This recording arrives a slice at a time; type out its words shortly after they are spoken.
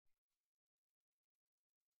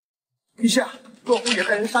陛下，段红也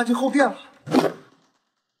带人杀进后殿了。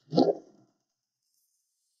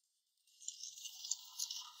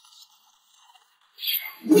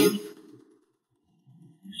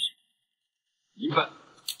明白。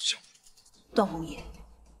小段红爷，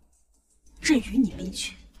朕与你并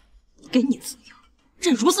权，给你自由，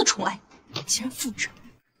朕如此宠爱你，竟然复制。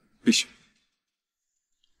陛下，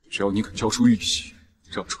只要你肯交出玉玺，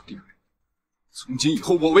让出地位，从今以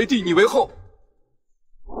后我为帝，你为后，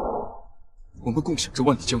我们共享这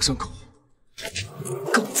万里江山口。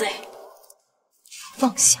狗贼，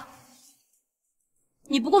妄想！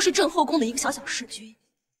你不过是朕后宫的一个小小侍君，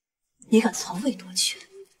你敢篡位夺权，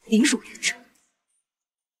凌辱于朕！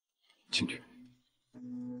清君，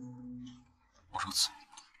我如此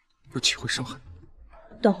又岂会伤害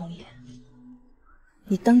你？段红爷，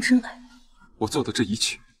你当真爱我？我做的这一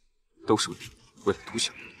切，都是为了独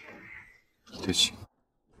享你。你的心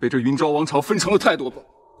被这云昭王朝分成了太多半，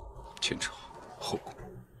前朝、后宫，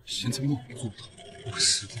现在默默做到，我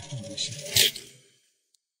实在不能信。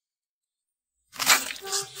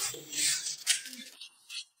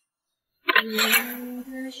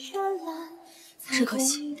只可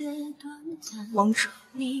惜，王者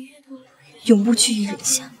永不居于人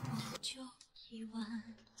下。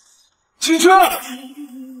清泉。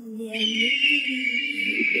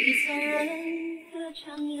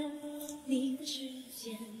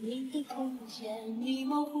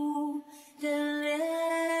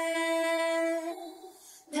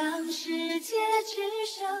当世界只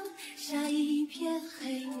剩下一片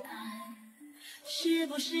黑暗，是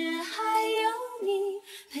不是还有你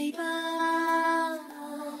陪伴？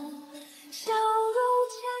笑容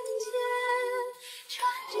浅浅，穿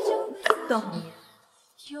着旧的段红爷，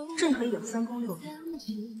朕可以有3宫6院，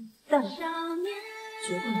但绝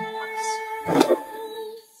不能花心。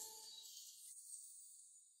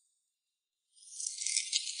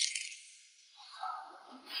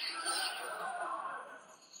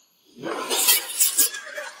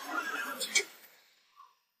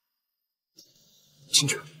清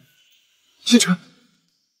泉，清泉！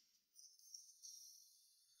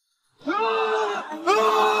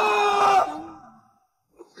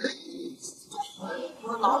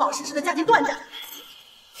我老老实实的嫁进段家，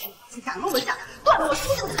你敢落我下，断了我叔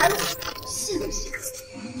家的财路，信不信？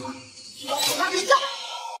我拉着笑。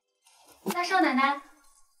大少奶奶，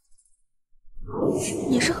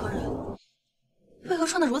你是何人？为何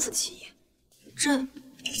穿得如此奇异？朕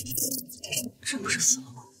不是死了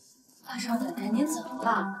吗？大少奶奶，您怎么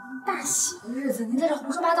了？大喜的日子，您在这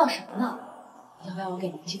胡说八道什么呢？要不要我给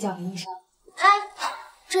您去叫个医生？哎，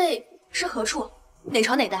这是何处？哪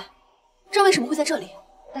朝哪代？朕为什么会在这里？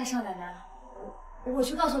大少奶奶，我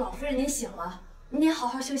去告诉老夫人您醒了，您好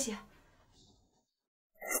好休息。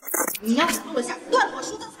你要想落得下，断了我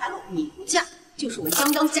叔家的财路，你不嫁就是我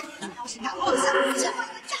将将嫁。你要是敢落得下，千万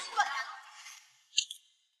别嫁进段家。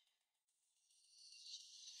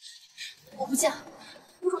我不嫁。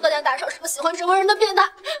不说段家大少是个喜欢折磨人的变态，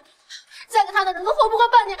嫁给他的人都活不过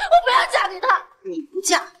半年，我不要嫁给他。你不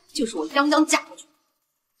嫁就是我将将嫁过去。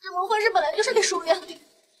这门婚事本来就是你疏远，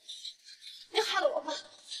你害了我们，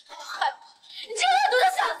害我！你这个恶毒的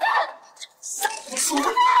小三！想不出来！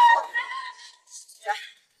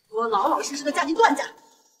我老老实实的嫁进段家，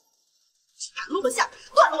敢落得下，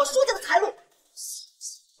断了我叔家的财路。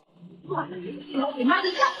断了你老鬼妈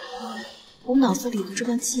的蛋！我脑子里的这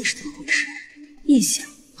段记忆是怎么回事？臆想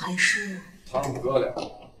还是？他们哥俩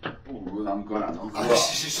不如咱们哥俩能喝。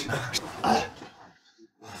是。哎，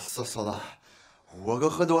嫂子，我哥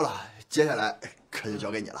喝多了，接下来可就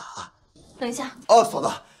交给你了啊。等一下。哦，嫂子，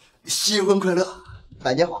新婚快乐，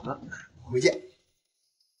百年好合，回见。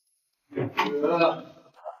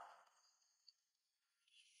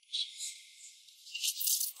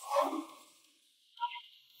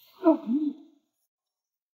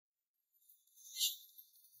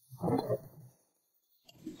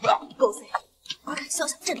狗贼，果敢笑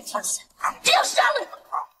想朕的天下，朕要杀了你！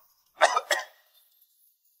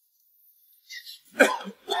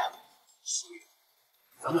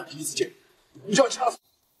咱们俩第一次见，你就要掐死我，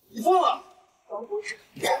你疯了！王国志，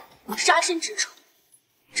你杀身之仇，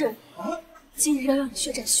朕今日要让你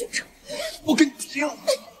血债血偿。我跟你一样。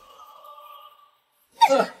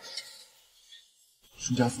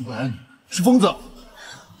舒家父不爱你，是疯子。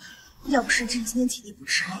要不是朕今天体力不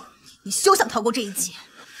支，你休想逃过这一劫。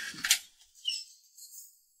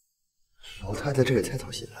老太太这也太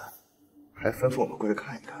操心了，还吩咐我们过去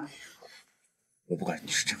看一看。我不管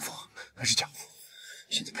你是真夫还是假夫，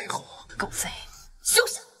现在配合我。狗贼，休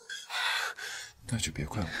想！那就别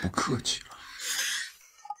怪我不客气了。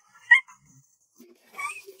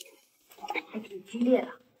还挺激烈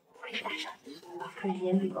的，亏是大少爷。可是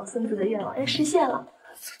年底抱孙子的愿望要实现了。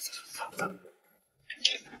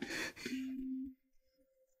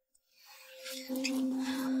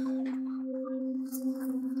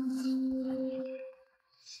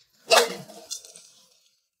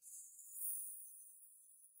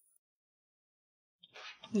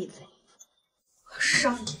逆贼，我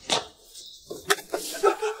杀你！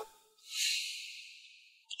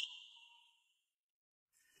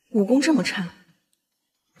武功这么差，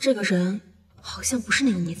这个人好像不是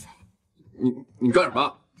那个逆贼。你干什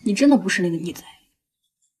么？你真的不是那个逆贼？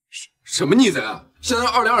什么逆贼啊？现在是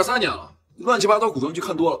2023年了，乱七八糟古装剧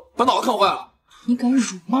看多了，把脑子看坏了。你敢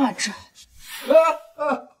辱骂朕？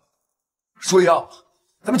舒未央，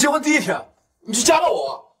咱们结婚第一天，你去家暴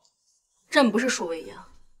我？朕不是舒未央。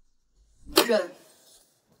朕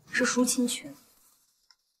是舒清泉。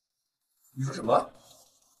你说什么？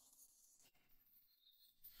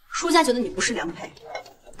舒家觉得你不是良配，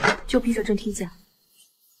就逼着朕替嫁。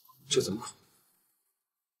这怎么可能？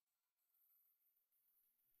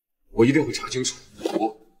我一定会查清楚。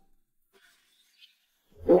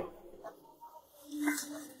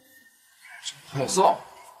害臊！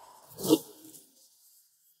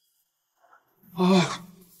啊！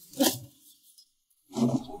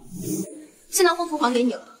新郎婚服还给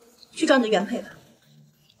你了，去找你的原配吧。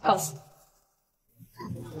告辞。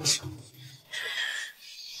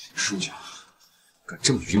舒家敢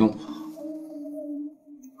这么愚弄我！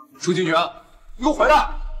舒清泉，你给我回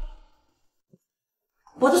来！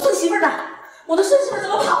我的孙媳妇呢？我的孙媳妇怎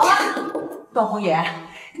么跑了？段红颜，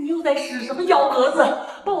你又在使什么幺蛾子，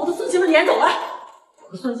把我的孙媳妇撵走了？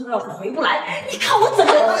我的孙媳妇要是回不来，你看我怎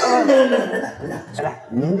么……来，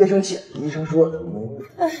您别生气，医生说您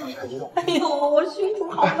太激动。哎呦，我胸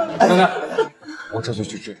口好冷。奶奶，我这就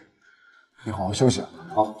去治，你好好休息啊。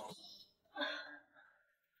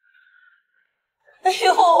哎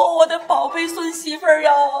呦，我的宝贝孙媳妇儿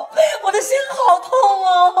呀，我的心好痛啊！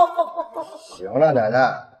行了，奶奶，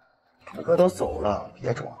大哥都走了，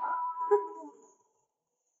别装了。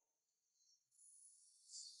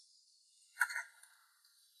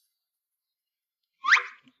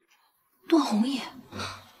段红叶，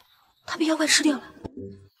他被妖怪吃掉了。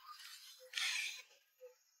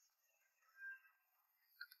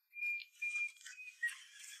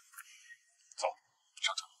走，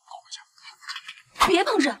上车，跟我回家。别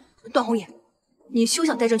碰朕，段红叶，你休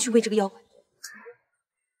想带朕去喂这个妖怪。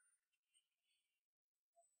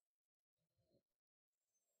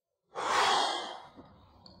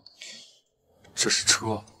这是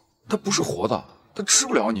车，它不是活的，它吃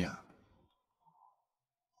不了你。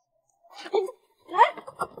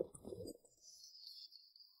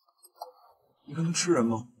你看它吃人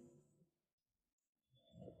吗？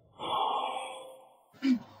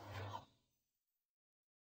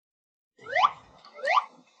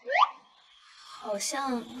好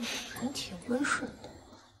像还挺温顺的。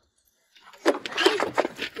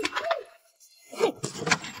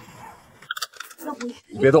段红叶，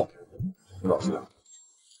你别动，你老实点。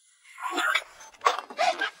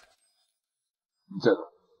你再动，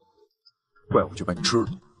怪物就把你吃了。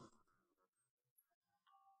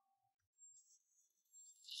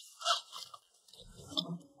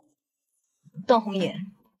段红叶，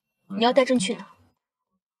你要带朕去哪？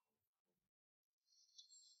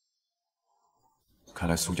看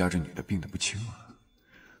来苏家这女的病得不轻啊！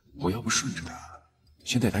我要不顺着她，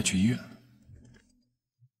先带她去医院。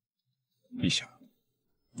陛下，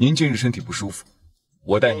您近日身体不舒服，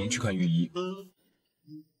我带您去看御医。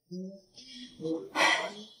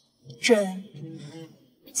朕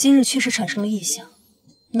今日确实产生了异象，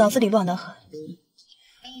脑子里乱得很，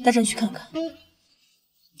带朕去看看。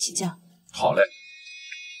起驾。好嘞。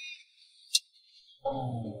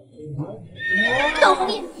段红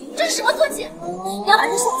叶，这是什么坐骑？你要把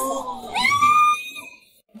人吓死！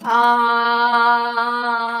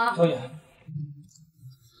啊！导演，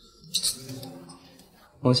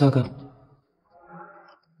往下看。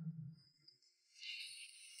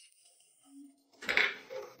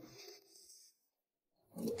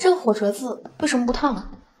这个火折子为什么不烫啊？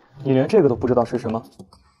你连这个都不知道是什么？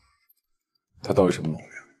他到底什么毛病？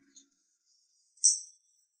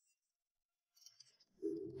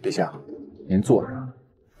陛下，您坐着，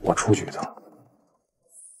我出去一趟。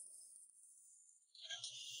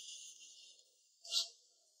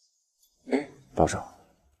道长，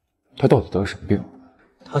他到底得了什么病？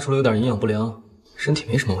他除了有点营养不良，身体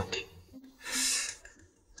没什么问题，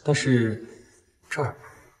但是这儿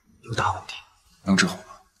有大问题。能治好吗？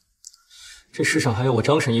这世上还有我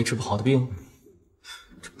张神医治不好的病？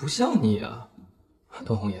这不像你啊，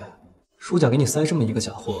段红颜，舒家给你塞这么一个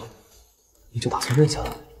假货，你就打算认下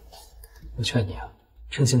了？我劝你啊，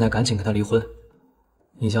趁现在赶紧跟他离婚，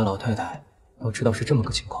你家老太太要知道是这么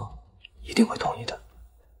个情况，一定会同意的。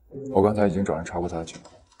我刚才已经找人查过他的情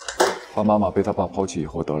况，他妈妈被他爸抛弃以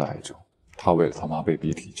后得了癌症，他为了他妈被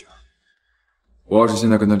逼离家。我要是现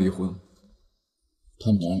在跟他离婚，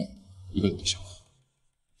他们娘俩一个都得消化。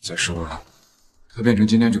再说了，他变成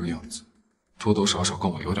今天这个样子，多多少少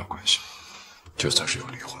跟我有点关系。就算是有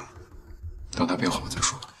离婚，等他变好了再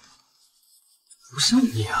说吧。不像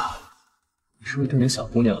你啊，你是不是对那小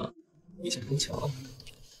姑娘一见钟情了？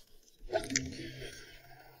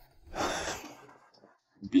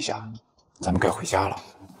陛下，咱们该回家了。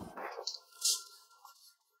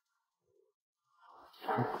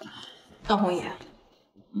段红爷，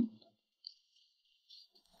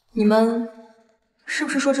你们是不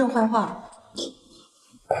是说朕坏话了？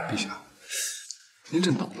陛下，您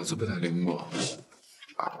这脑子不太灵光，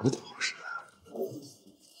耳朵好使。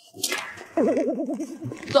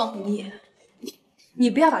段红爷，你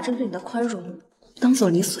不要把朕对你的宽容当做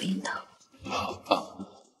理所应当。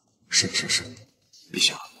是，陛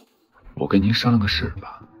下，我跟您商量个事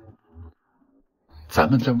吧，咱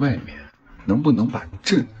们在外面能不能把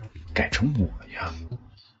朕改成我呀？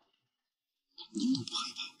您都不害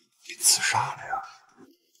怕被刺杀了呀？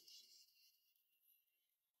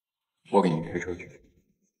我给您开车去。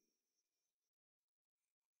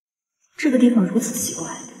这个地方如此奇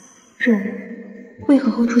怪，朕为何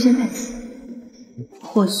会出现在此？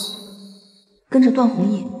或许跟着段红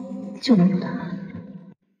叶就能有答案。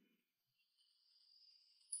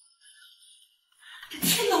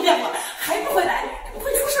天都亮了，还不回来？不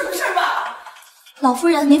会出事的事儿吧？老夫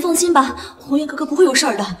人，您放心吧，红叶哥哥不会有事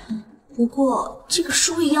儿的。不过这个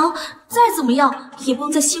舒未央再怎么样也不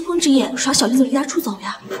能在新婚之夜耍小性子离家出走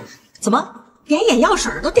呀。怎么点眼药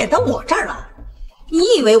水都点到我这儿了？你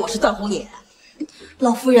以为我是段红野？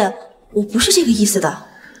老夫人，我不是这个意思的。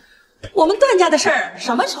我们段家的事儿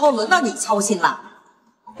什么时候轮到你操心了？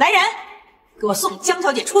来人，给我送江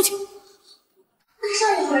小姐出去。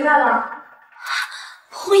大少爷回来了，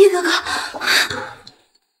红叶哥哥。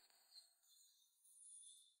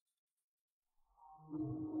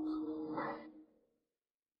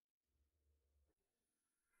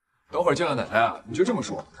等会儿见了奶奶啊，你就这么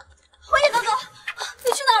说。红叶哥哥，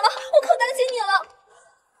你去哪儿了？我可担心你了。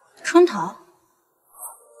春桃，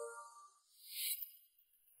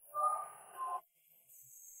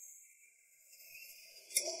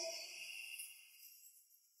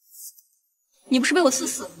你不是被我刺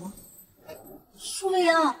死了吗？舒未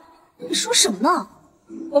央，你说什么呢？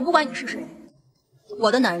我不管你是谁，我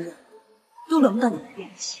的男人都轮不到你来惦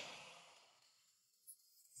记。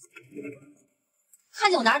看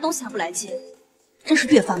见我拿着东西还不来接，真是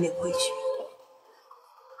越发没有规矩。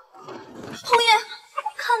红叶，你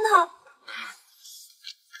看他，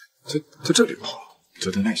在这里就好，再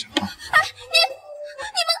等耐一下啊。哎，你们。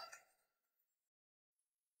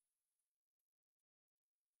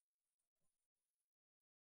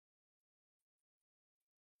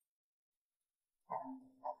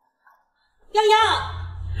泱泱，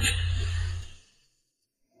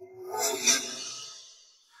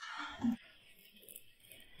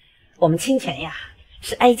我们清泉呀，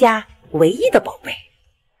是哀家唯一的宝贝。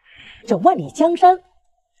这万里江山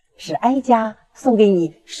是哀家送给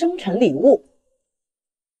你生辰礼物。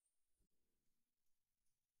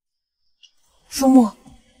苏木，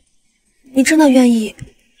你真的愿意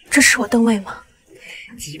支持我登位吗？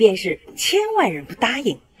即便是千万人不答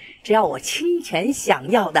应，只要我清泉想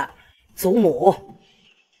要的，祖母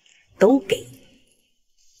都给你。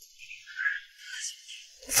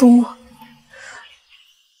苏木，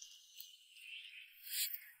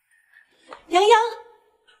泱泱，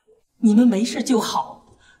你们没事就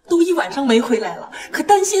好，都一晚上没回来了，可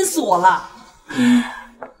担心死我了。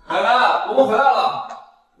奶奶，我们回来了。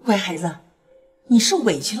乖孩子，你受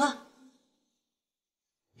委屈了。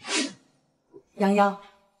泱泱，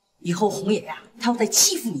以后红野呀，他要再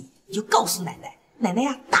欺负你，你就告诉奶奶，奶奶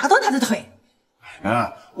呀打断他的腿。奶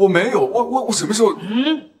奶，我没有，我什么时候？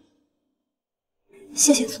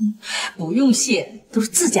谢谢苏木。不用谢，都是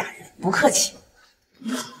自家人，不客气。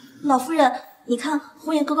老夫人，你看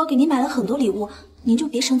红颜哥哥给您买了很多礼物，您就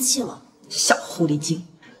别生气了。小狐狸精。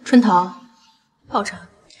春桃，泡茶，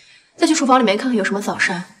再去厨房里面看看有什么早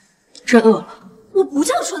膳。朕饿了。我不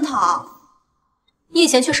叫春桃，你以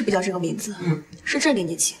前确实不叫这个名字，是朕给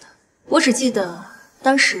你起的。我只记得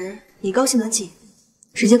当时你高兴得紧，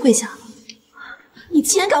直接跪下了。你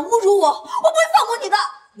竟然敢侮辱我，我不会放过你的！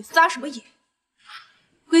你撒什么野？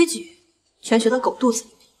规矩全学到狗肚子里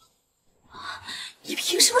面。你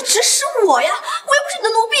凭什么指使我呀？我又不是你的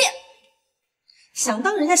奴婢。想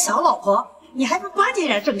当人家小老婆，你还不巴结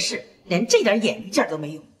点正事，连这点眼力劲儿都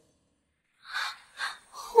没有。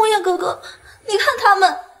红颜哥哥，你看他他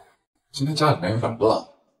们。今天家里面有点乱，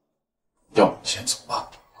要不你先走吧。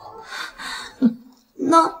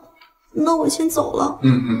那我先走了。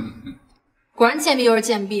果然贱婢又是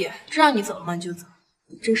贱婢，知道你走了吗？你就走，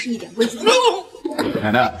你真是一点规矩都没有。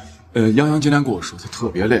奶奶，泱泱今天跟我说她特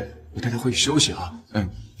别累，我带她回去休息啊。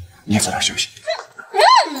你也早点休息。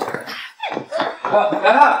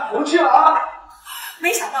奶奶，我们去了啊！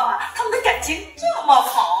没想到啊，他们的感情这么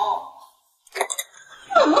好。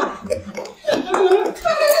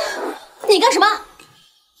你干什么？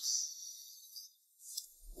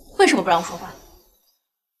为什么不让我说话？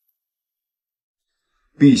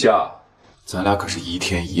陛下，咱俩可是一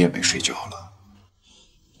天一夜没睡觉了，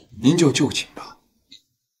您就就寝吧。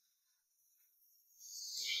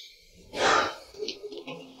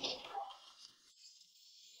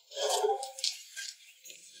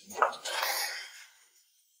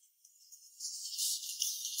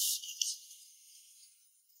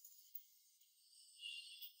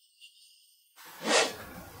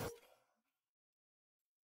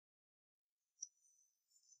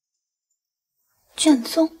卷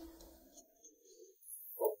宗，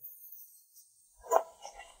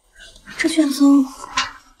这卷宗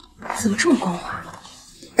怎么这么光滑？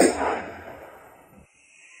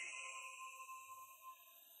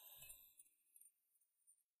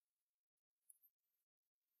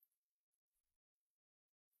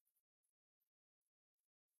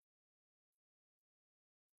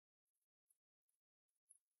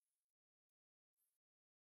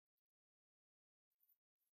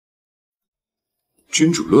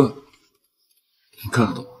君主论，你看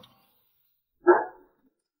得懂吗？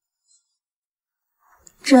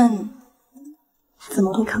朕怎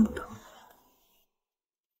么会看不懂？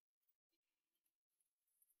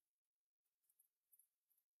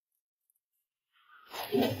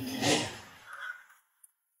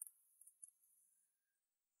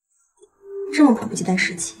这么迫不及待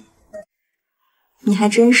事情，你还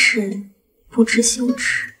真是不知羞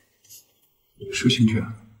耻。是侵权，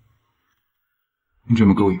你这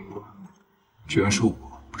么勾引我，居然说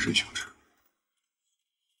我不是羞耻。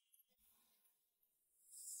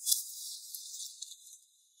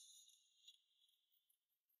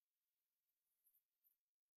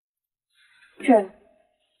朕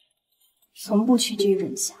从不屈居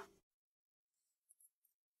人下。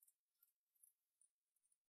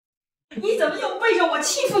你怎么又背着我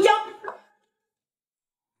欺负央？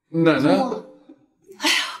奶奶，哎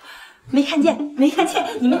呀，没看见，没看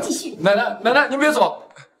见，你们继续。奶奶，您别走，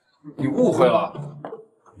你误会了，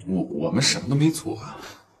我们什么都没做啊。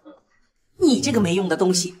你这个没用的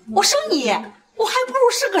东西，我生你，我还不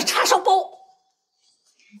如是个叉烧包。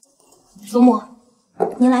祖母，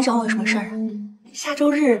您来找我有什么事儿啊？下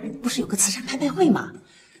周日不是有个慈善拍卖会吗？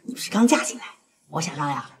你不是刚嫁进来，我想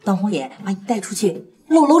让当红爷把你带出去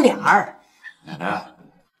露露脸儿。奶奶，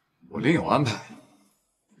我另有安排。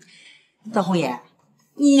当红爷，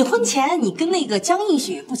你婚前你跟那个江映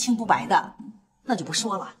雪不清不白的，那就不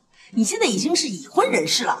说了。你现在已经是已婚人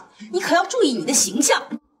士了，你可要注意你的形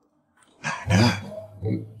象。奶奶，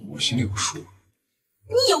我心里有数。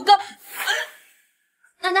你有个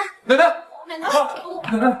奶奶，奶奶，奶奶，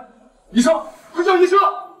奶奶，医生，快叫医生！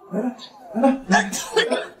奶奶，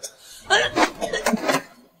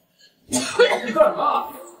你干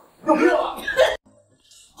嘛？有病啊！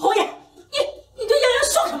红爷，你对泱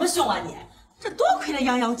泱凶什么凶啊你？这多亏了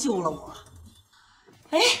泱泱救了我。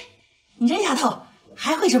哎，你这丫头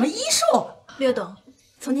还会什么医术？略懂，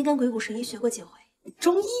曾经跟鬼谷神医学过几回。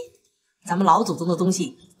中医，咱们老祖宗的东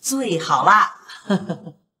西最好啦。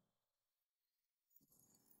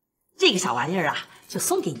这个小玩意儿啊，就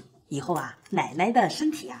送给你，以后啊，奶奶的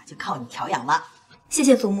身体啊就靠你调养了。谢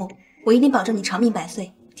谢祖母，我一定保证你长命百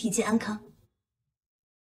岁，体健安康。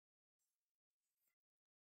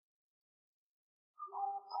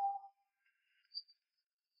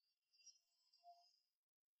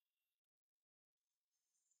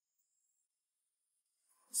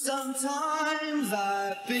Sometimes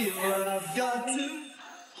I feel I've got to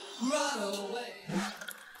run away.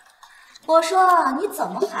 我说你怎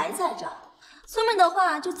么还在这儿？聪明的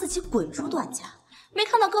话就自己滚出段家。没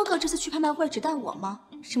看到哥哥这次去拍卖会只带我吗？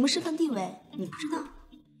什么身份地位你不知道？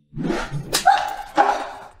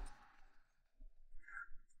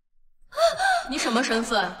你什么身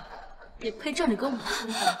份？你配这里跟我说话？红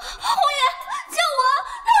爷，救我！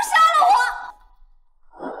他要杀了我！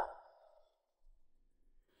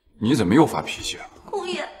你怎么又发脾气了？红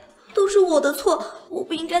爷，都是我的错，我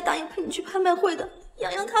不应该答应陪你去拍卖会的。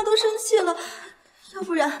洋洋他都生气了，要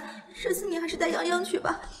不然这次你还是带洋洋去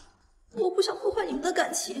吧。我不想破坏你们的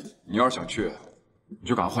感情。你要是想去，你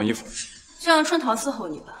就赶快换衣服。就让春桃伺候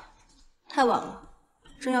你吧。太晚了，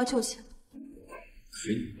朕要就寝了。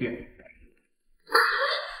随你便。红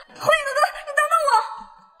叶哥哥，你等等我！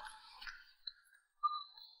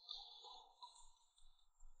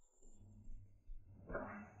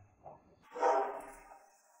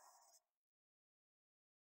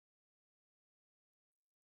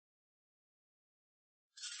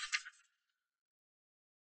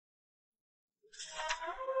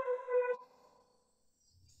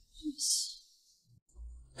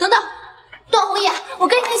等等，段红叶，我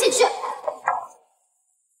跟你一起去。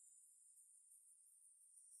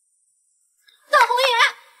段红叶，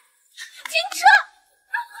停车！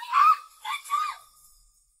段红叶，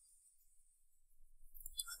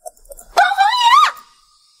段红叶！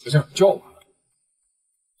小静，叫我。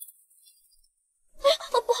哎呀，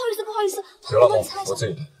不好意思，不好意思，行了，我自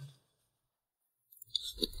己来。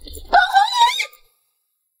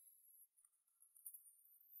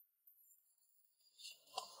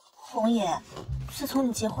红叶，自从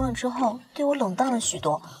你结婚了之后，对我冷淡了许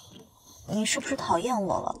多，你是不是讨厌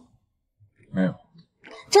我了？没有。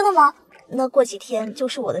真的吗？那过几天就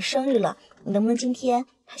是我的生日了，你能不能今天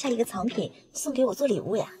拍下一个藏品送给我做礼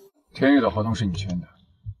物呀？天宇的合同是你签的，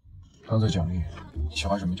当做奖励，你喜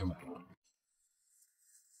欢什么就买。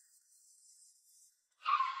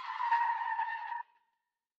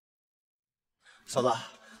嫂子，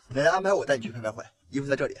奶奶安排我带你去拍卖会，衣服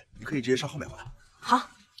在这里，你可以直接上后面换。好。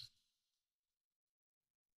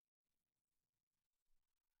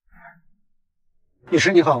律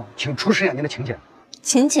师你好，请出示一下您的请柬。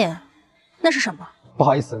请柬？那是什么？不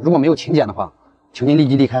好意思，如果没有请柬的话，请您立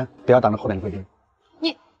即离开，不要挡着后面的贵宾。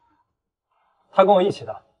他跟我一起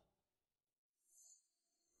的。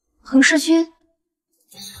横世君。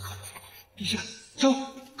陛下，走，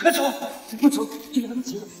快走，不走就来不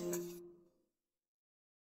及了。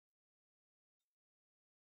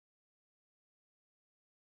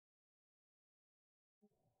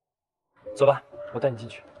走吧，我带你进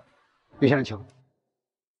去。岳先生，请。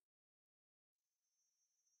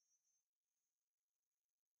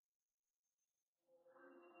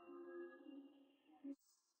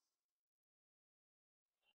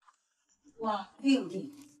哇，六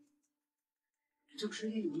弟，就是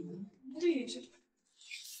绿姨，绿是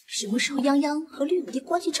什么时候泱泱和绿武帝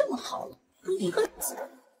关系这么好了？不一个字。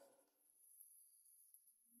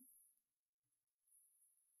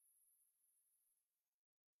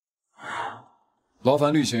劳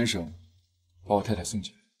烦绿先生把我太太送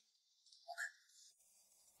进来。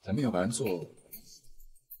咱们要不然做……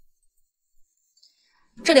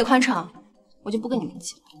这里宽敞，我就不跟你们一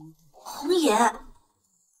起了。红野，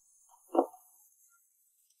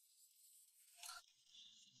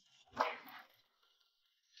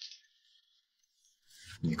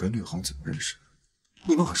你跟绿恒怎么认识的？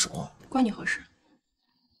你们很熟啊？关你何事？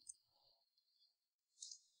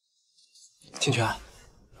清泉，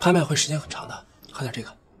拍卖会时间很长的，喝点这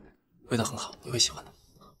个，味道很好，你会喜欢的。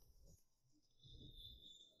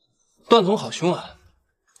段总好凶啊！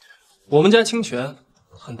我们家清泉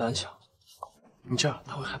很胆小，你这样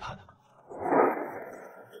他会害怕的。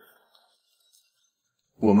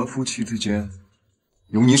我们夫妻之间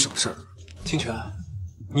有你省事儿。清泉，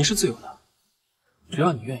你是自由的，只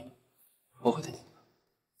要你愿意，我会带你。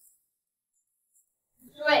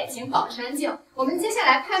诸位，请保持安静。我们接下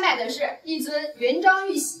来拍卖的是一尊原装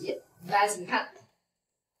玉玺，大家请看。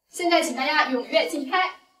现在请大家踊跃竞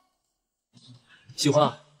拍。喜欢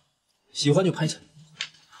啊，喜欢就拍起来。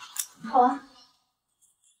好啊。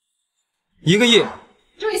1个亿。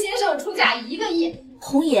这位先生出价1个亿。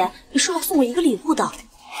红野，你说要送我一个礼物的。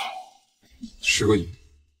10个亿。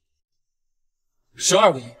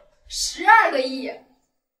12个亿。12个亿。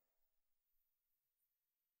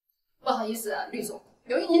不好意思，绿总，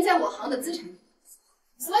由于您在我行的资产，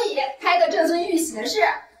所以拍的这尊玉玺的是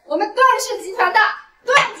我们段氏集团的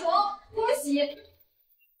段总，恭喜！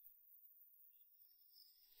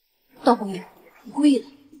段红野，你故意的。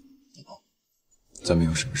咱们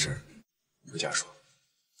有什么事儿回家说。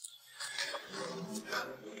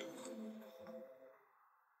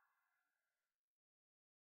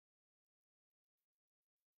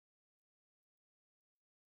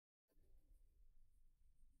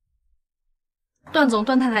段总、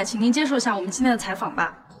段太太，请您接受一下我们今天的采访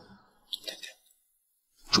吧。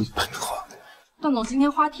注意喷话。段总今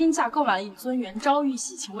天花天价购买了一尊原招玉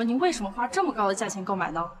玺，请问您为什么花这么高的价钱购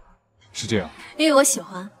买呢？是这样，因为我喜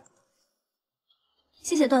欢。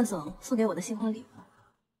谢谢段总送给我的新婚礼物。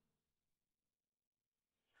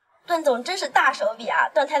段总真是大手笔啊！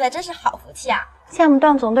段太太真是好福气啊！羡慕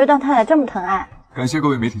段总对段太太这么疼爱。感谢各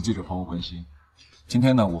位媒体记者朋友关心。今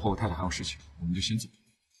天呢，我和我太太还有事情，我们就先走。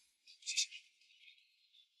谢谢。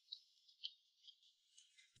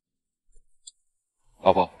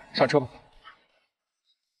老婆，上车吧。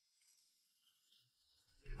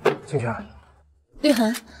清泉，绿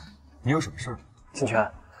痕，你有什么事？清泉，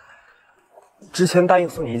之前答应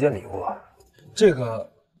送你一件礼物，这个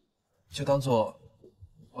就当做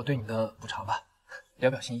我对你的补偿吧，表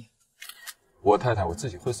表心意。我太太我自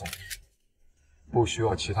己会送你，不需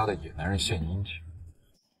要其他的野男人献殷勤。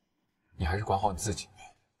你还是管好你自己，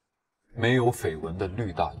没有绯闻的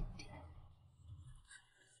绿大影帝。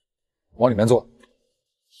往里面坐。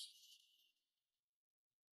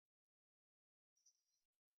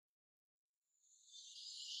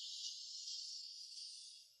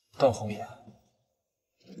段红颜，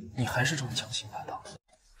你还是这么强行担当。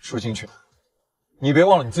说清楚，你别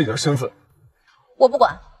忘了你自己的身份。我不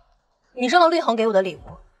管，你扔了绿恒给我的礼物，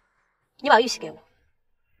你把玉玺给我。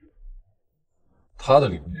他的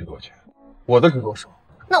礼物值多少钱？我的值多少？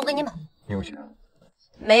那我给你买。你有钱？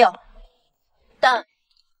没有，但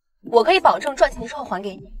我可以保证赚钱之后还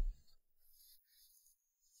给你。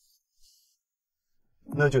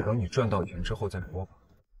那就等你赚到钱之后再说吧。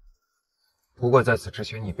不过在此之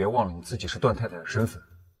前，你别忘了你自己是段太太的身份。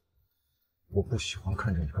我不喜欢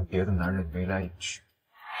看着你跟别的男人眉来眼去。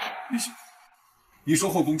玉玺，你说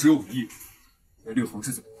后宫只有5亿，那绿恒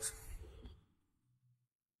是怎么回事？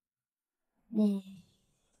你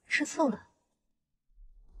吃醋了？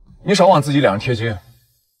你少往自己脸上贴金。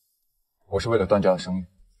我是为了段家的声誉。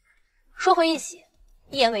说回玉玺，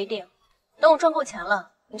一言为定。等我赚够钱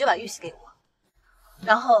了，你就把玉玺给我，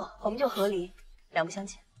然后我们就和离，两不相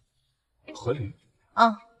欠。和离？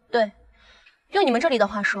啊，对，用你们这里的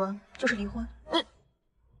话说，就是离婚。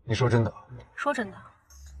你说真的？说真的。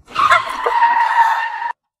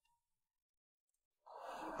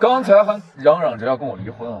刚才还嚷嚷着要跟我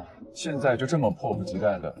离婚啊，现在就这么迫不及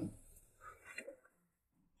待的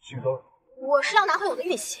性骚扰？我是要拿回我的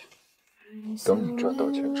玉玺。等你赚到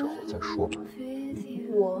钱之后再说吧。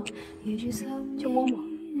我就摸摸。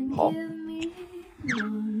好，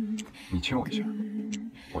你亲我一下，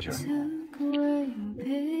我先让你。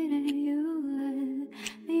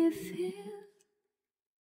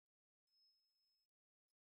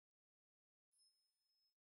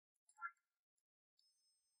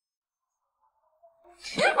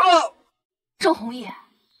周红叶，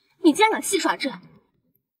你竟然敢戏耍朕！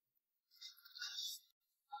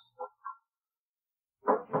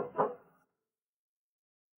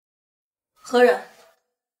何人？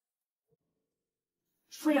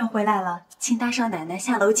夫人回来了，请大少奶奶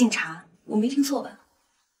下楼敬茶。我没听错吧？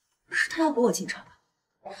是他要驳我进茶吧？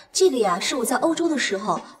这个呀，是我在欧洲的时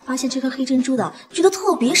候发现这颗黑珍珠的，觉得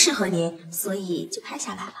特别适合您，所以就拍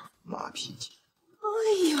下来了。马屁精！哎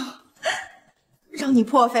呀，让你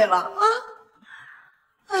破费了啊！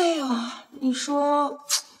哎呀，你说，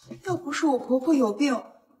要不是我婆婆有病，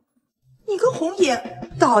你跟红野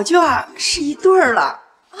早就是一对儿了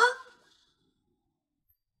啊！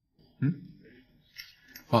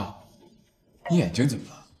爸，你眼睛怎么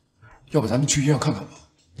了？要不咱们去医院看看吧？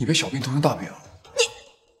你别小病拖成大病。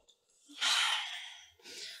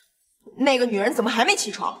那个女人怎么还没起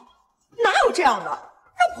床？哪有这样的？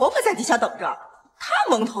让婆婆在底下等着，她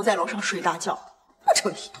蒙头在楼上睡大觉，不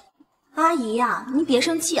成体统。阿姨呀，您别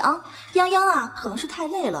生气啊，泱泱啊可能是太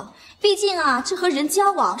累了，毕竟啊这和人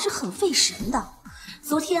交往是很费神的。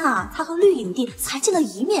昨天啊，她和绿影帝才见了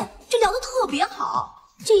一面，就聊得特别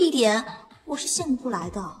好，这一点我是羡慕不来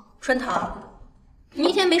的。春堂，你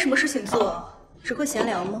一天没什么事情做，只会闲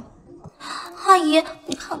聊吗？阿姨，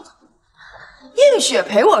你看看，映雪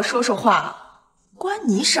陪我说说话，关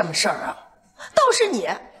你什么事儿啊？倒是你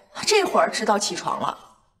这会儿知道起床了，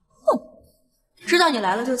知道你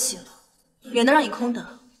来了就起了，免得让你空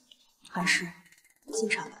等。还是进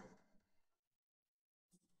茶吧。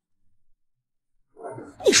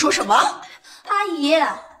你说什么？阿姨，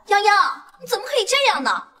泱泱，你怎么可以这样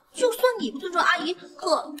呢？就算你不尊重阿姨，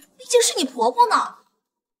可毕竟是你婆婆呢。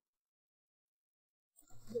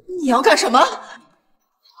你要干什么？大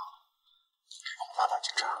大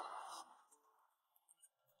警察。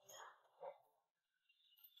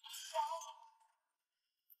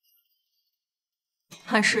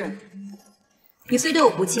韩氏，你虽对我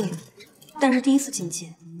不敬，但是第一次觐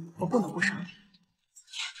见，我不能不赏你。你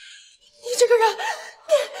这个人，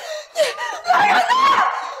你来人呐！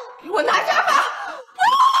给我拿家法！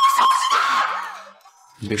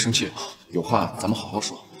你别生气了，有话咱们好好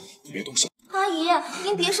说，别动手。阿姨，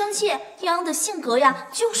您别生气，泱泱的性格呀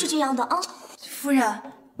就是这样的啊。夫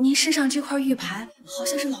人，您身上这块玉牌好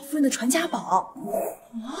像是老夫人的传家宝。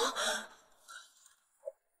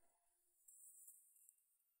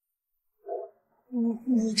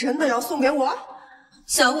你真的要送给我？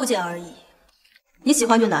小物件而已，你喜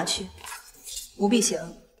欢就拿去，不必谢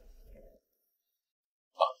恩。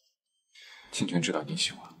清泉知道你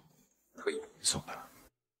喜欢，特意送的。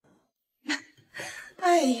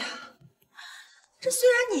哎呀，这虽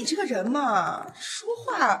然你这个人嘛，说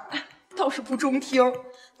话倒是不中听，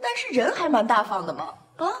但是人还蛮大方的嘛。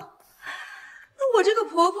啊，那我这个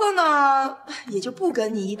婆婆呢，也就不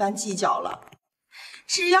跟你一般计较了。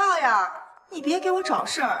只要呀，你别给我找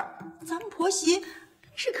事儿，咱们婆媳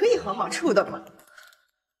是可以好好处的嘛。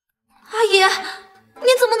阿姨，你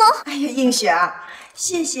怎么能……哎呀，映雪啊，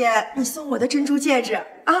谢谢你送我的珍珠戒指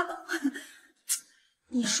啊！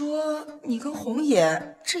你说你跟红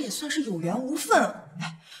爷这也算是有缘无分，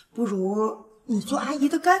不如你做阿姨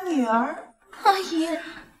的干女儿。阿姨，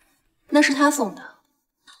那是他送的。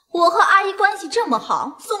我和阿姨关系这么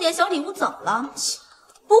好，送点小礼物怎么了？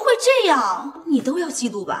不会这样，你都要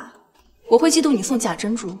嫉妒吧？我会嫉妒你送假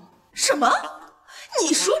珍珠。什么？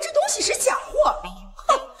你说这东西是假货？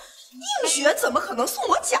哼，映雪怎么可能送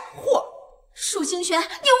我假货？树清泉，你污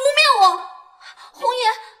蔑我！红爷，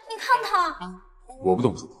你看他。我不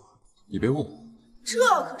懂珠，你别问我。这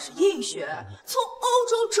可是映雪从欧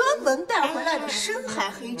洲专门带回来的深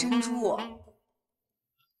海黑珍珠。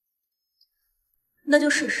那就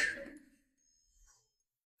试试。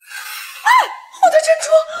哎，我的珍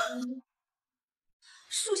珠！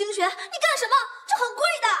树清泉，你干什么？这很贵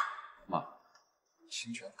的。妈，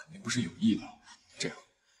清泉肯定不是有意的。这样，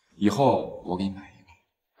以后我给你买一个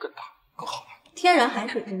更大、更好的。天然海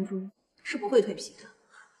水珍珠是不会蜕皮的，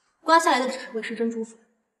刮下来的只会是珍珠粉，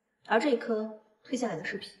而这一颗蜕下来的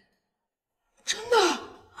是皮。真的？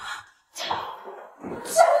江映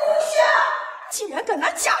雪竟然敢拿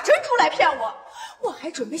假珍珠来骗我！我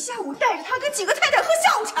还准备下午带着她跟几个太太喝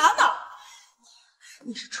下午茶呢。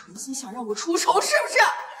你是存心想让我出丑是不是？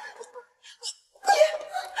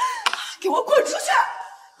你给我滚出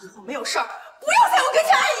去！以后没有事儿不要在我跟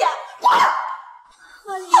前碍眼，滚！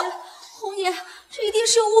阿姨，红爷，这一定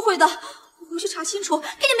是有误会的，我回去查清楚，给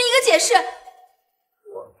你们一个解释。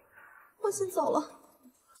我先走了。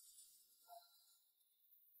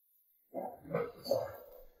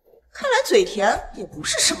看来嘴甜也不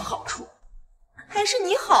是什么好处，还是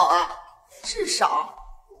你好啊，至少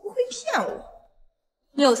不会骗我。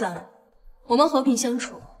六三，我们和平相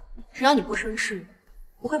处，只要你不生事，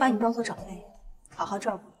我会把你当做长辈，好好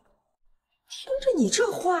照顾你。听着你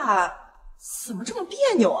这话，怎么这么别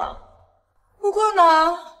扭啊？不过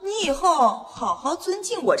呢，你以后好好尊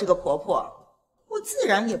敬我这个婆婆，我自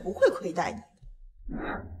然也不会亏待你。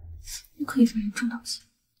你可以放人正当心。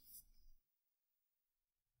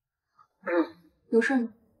有事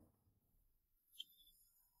吗？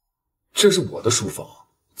这是我的书房，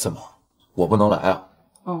怎么我不能来啊？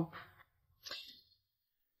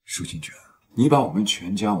舒清泉，你把我们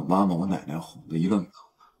全家，我妈妈、我奶奶哄得一愣一愣，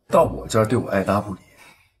到我这儿对我爱答不理，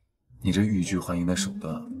你这欲拒还迎的手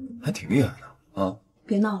段还挺厉害的啊！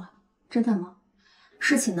别闹了，正在忙，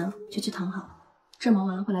事情呢就去躺好，这忙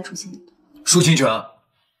完会来处理你的。舒清泉，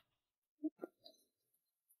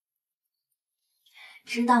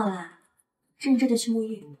知道啦，认真的去沐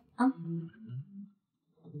浴啊。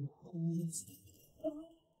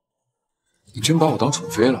你真把我当宠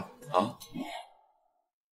妃了啊？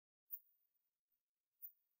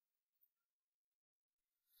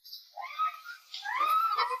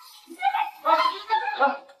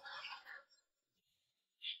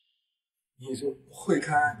你这会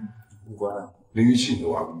开无关啊，淋浴器你都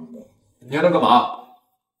玩不明白，你还能干嘛？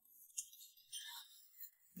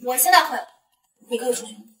我现在会了，你可以出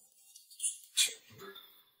去。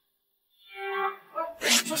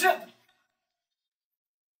出去！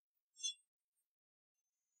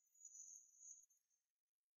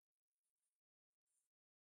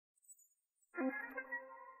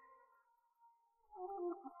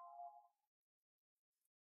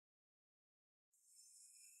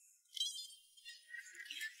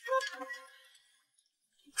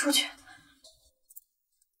出去！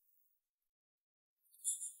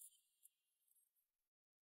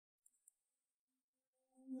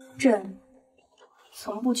朕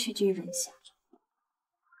从不屈居人下。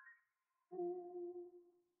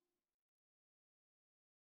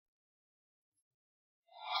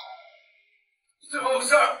怎么回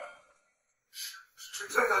事？水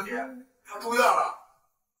川小姐，她住院了。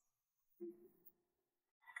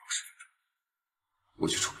我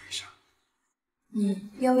去处理一下。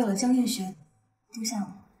你要为了江映雪丢下我？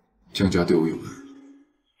江家对我有恩，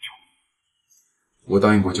我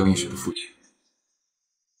答应过江映雪的父亲，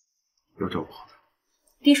要照顾好她。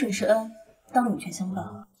滴水之恩，当涌泉相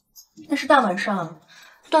报。但是大晚上，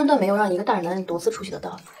段段没有让一个大男人独自出去的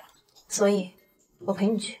道理，所以我陪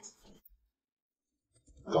你去。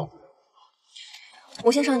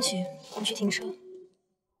我先上去，你去停车。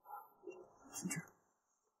夫人，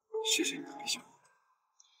谢谢你的理想。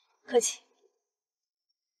客气。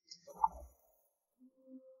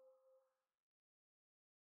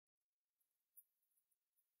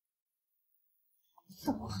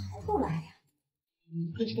怎么还不来呀？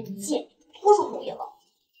你这个贱，拖住红叶了，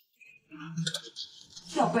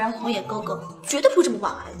要不然红叶哥哥绝对不会这么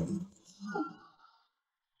晚来的。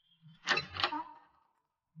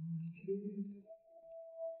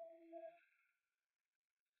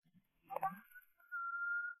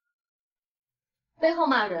背后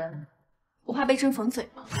骂人，不怕被针缝嘴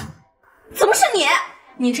吗？怎么是你？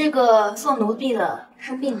你这个做奴婢的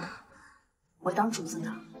生病了，我当主子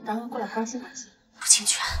的当然过来关心关心。不侵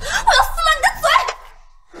权，我要撕了你的嘴！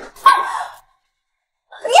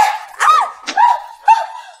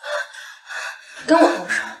跟我动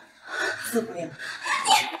手，死不了。红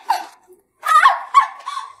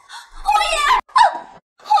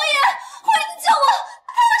叶，你救我！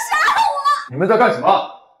他要杀了我！你们在干什么？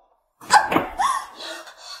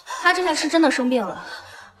他这下是真的生病了，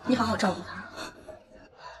你好好照顾他。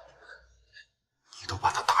你都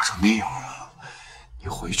把他打成那样了，你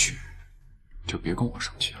回去就别跟我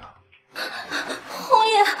生气了。红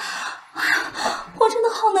叶，我真的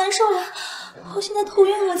好难受呀！我现在头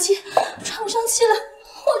晕恶气，喘不上气来，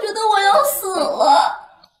我觉得我要死了。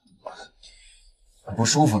你不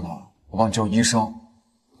舒服呢，我帮你叫医生。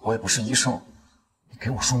我也不是医生，你给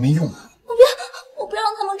我说没用。我不要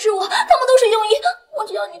让他们治我，他们都是庸医，我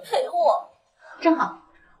只要你陪我。正好，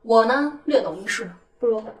我呢略懂医术，不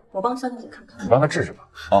如我帮萧小姐看看。你帮他治治吧，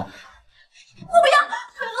啊！我不要，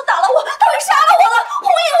他要打了我，他会杀了我的，红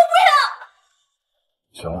叶，我不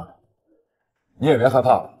要。行了，你也别害怕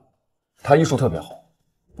了，他医术特别好，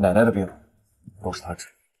奶奶的病都是他治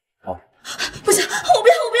啊。不行，我不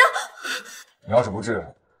要。你要是不治，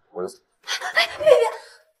我就死。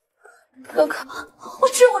月，哥哥，我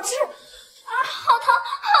治。啊，好疼啊！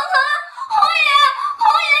红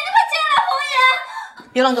叶，你快进来，红叶！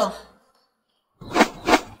别乱动。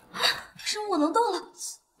生我能动了，好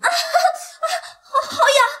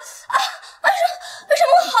痒为什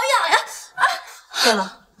么我好痒呀？对了，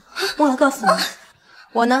忘了告诉你，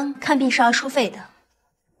我呢看病是要收费的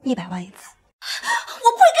，100万一次。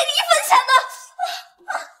我不会给你1分钱的。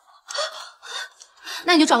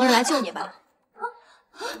那你就找个人来救你吧。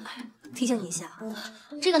提醒你一下，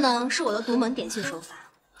这个呢是我的独门点穴手法，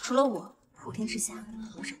除了我，普天之下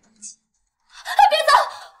无人能及。别走！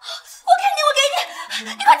我给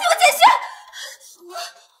你，你快替我解穴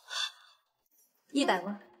！100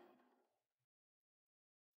万。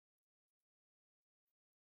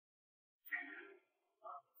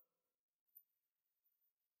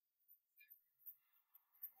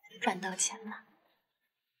赚到钱了，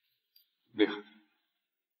厉害！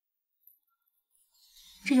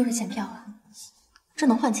这就是钱票啊，这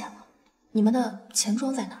能换钱吗？你们的钱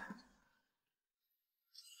庄在哪儿？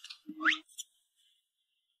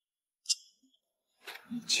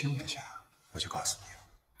你亲我一下，我就告诉你了。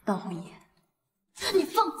当红叶，你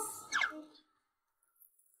放肆！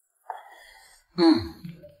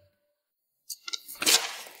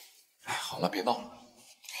哎，好了，别闹了，我带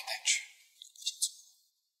你去。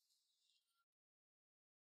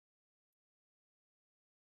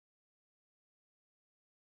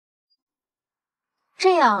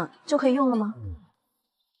这样就可以用了吗？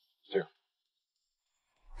这个，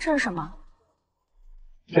这是什么？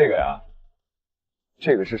这个呀，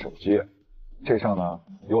这个是手机，这上呢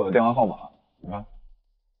有我的电话号码，你看，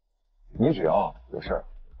你只要有事儿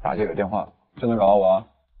打这个电话就能找到我啊。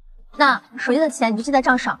那手机的钱你就记在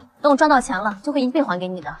账上，等我赚到钱了就会一并还给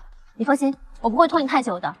你的。你放心，我不会拖你太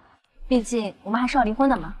久的，毕竟我们还是要离婚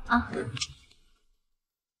的嘛啊！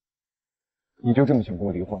你就这么想跟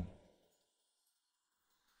我离婚？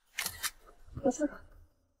不是。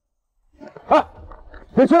哎，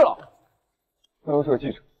别去了，那都是个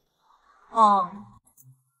记者。哦。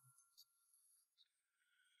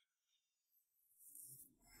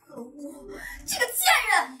可恶，这个贱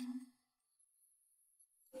人！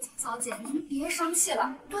小姐，您别生气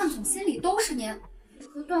了，段总心里都是您，这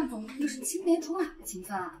和段总那是青梅竹马的情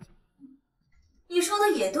分啊。你说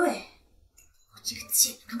的也对，我这个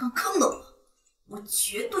贱人刚刚坑了我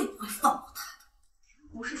绝对不会放过他的。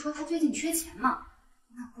不是说他最近缺钱吗？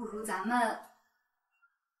那不如咱们……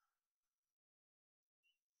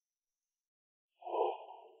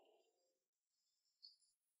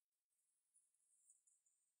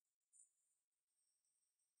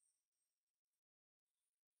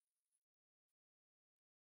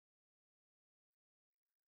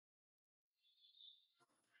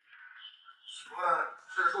请问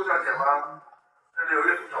是苏小姐吗？这里有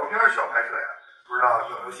一组照片需要拍摄呀，不知道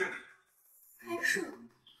有没有兴趣？拍摄？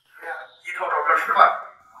对呀，一套照片10万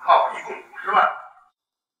，5套一共50万。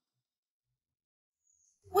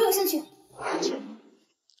我有兴趣。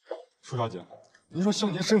苏小姐，您说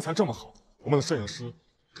像您身材这么好，我们的摄影师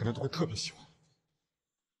肯定都会特别喜欢。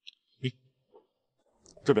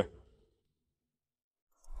这边，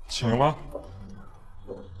请吗？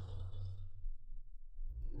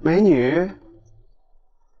美女，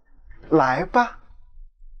来吧，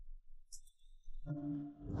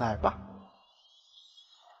来吧。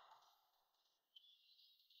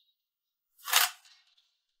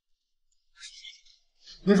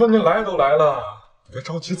你说你来都来了，别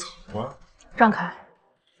着急走啊。让开，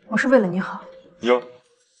我是为了你好。哟，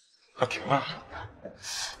还挺辣的。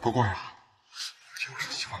不过呀，听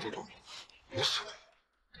说喜欢这种无所谓。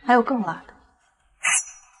还有更辣的。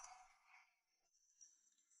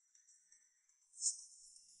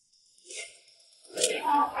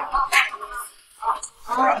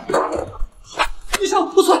医生，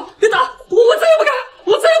不错，别打，我再也不敢，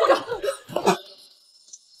我再也不敢。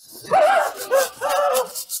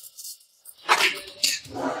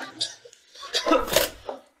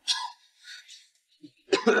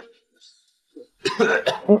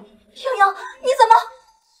洋洋，你怎么？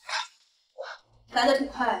来的挺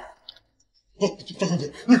快呀。张小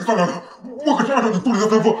姐，你可放开他，我可是按照你肚里的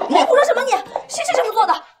吩咐。你胡说什么你？谁是这么做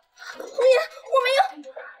的？红颜，我没有。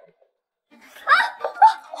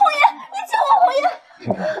红颜，你救我，红颜！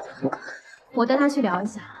我带他去聊一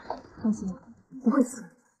下，放心，不会死。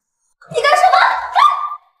你干什么？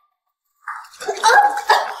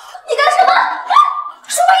你干什么？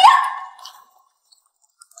舒文燕！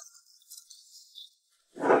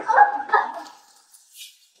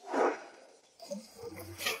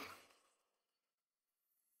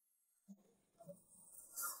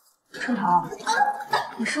春桃，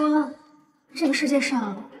你说这个世界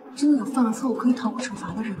上真的有犯了错误可以逃过惩罚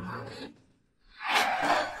的人吗？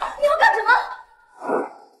你要干什么？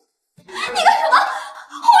你干什么？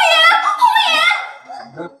红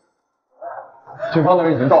颜，警方的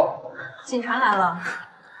人已经到了。警察来了，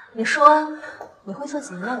你说你会做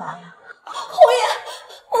几年的牢呀？红颜，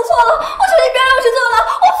我错了，我求你别让我去坐牢，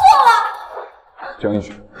我错了。江一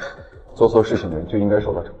雪，做错事情的人就应该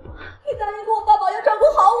受到惩罚。你答应过我爸爸要照顾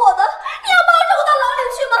好我的，你要把我照顾到牢里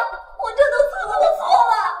去吗？我真的错了，我错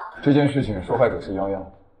了。这件事情受害者是泱泱，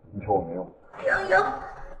你说我没用。洋洋，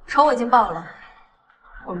仇我已经报了，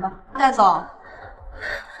滚吧，带走。放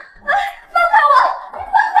开我！你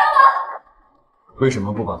放开我！为什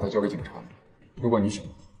么不把他交给警察？如果你想，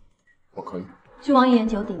我可以。郡王一言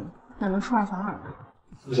九鼎，哪能出尔反尔呢？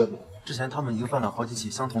陆小姐，之前他们已经犯了好几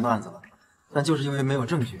起相同的案子了，但就是因为没有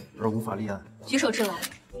证据而无法立案。举手之劳。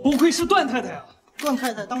不愧是段太太啊！段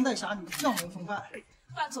太太当代侠女，将门风范。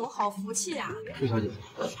段总好福气呀！陆小姐，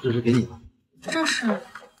这是给你的。这是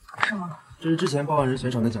什么？这是之前报案人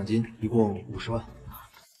悬赏的奖金，一共50万。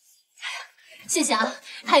谢谢啊，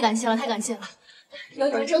太感谢了，太感谢了，有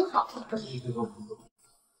你们真好。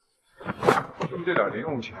就这点零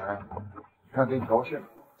用钱，看给你高兴。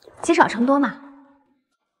积少成多嘛。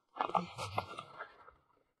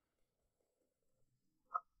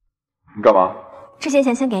你干嘛？这些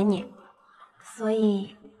钱先给你，所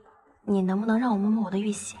以你能不能让我摸摸我的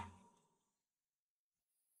玉玺？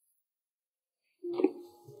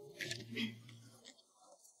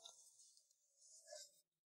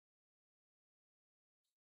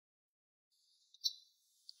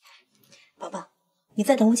宝宝，你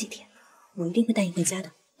再等我几天，我一定会带你回家的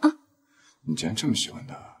啊！你既然这么喜欢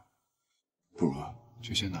他，不如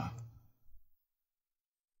就先拿。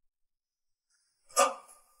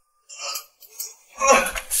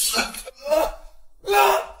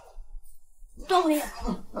段红叶，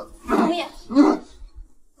段红叶，怎么了？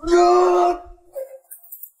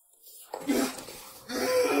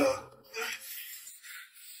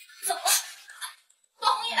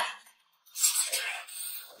段红叶，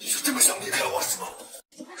你就这么想离开我是吗？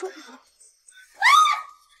你在说什么？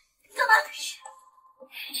干嘛？你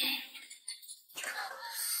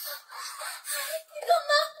干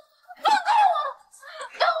嘛？放开我！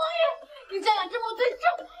段红叶，你竟敢这么对正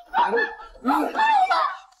放开我！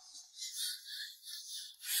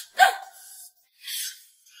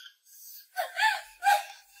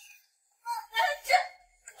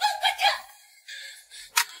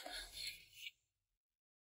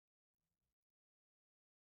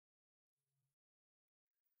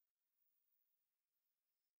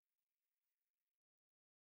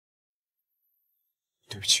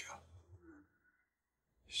对不起啊，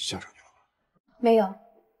吓着你了吧？没有，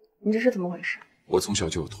你这是怎么回事？我从小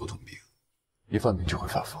就有头疼病，一犯病就会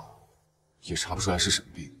发疯，也查不出来是什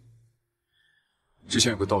么病。之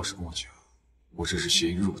前有个道士跟我讲，我这是邪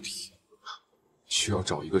淫入体，需要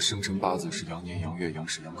找一个生辰八字是羊年羊月羊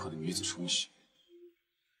时羊刻的女子冲喜，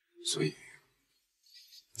所以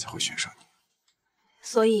才会选上你。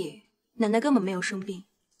所以奶奶根本没有生病，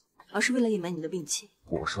而是为了隐瞒你的病情。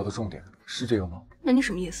我说的重点是这个吗？那你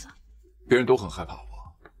什么意思啊？别人都很害怕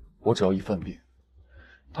我，我只要一犯病，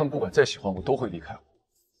他们不管再喜欢我，都会离开我。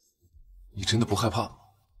你真的不害怕吗？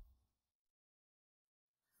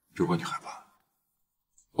如果你害怕，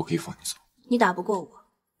我可以放你走。你打不过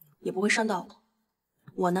我，也不会伤到我。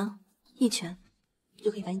我呢，一拳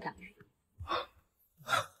就可以把你打晕。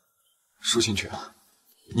舒清泉，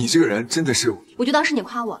你这个人真的是……我就当是你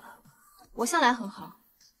夸我了。我向来很好，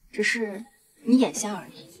只是你眼瞎而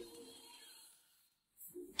已。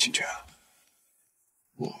清泉，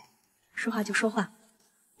说话就说话，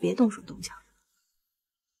别动手动脚。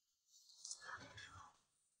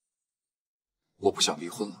我不想离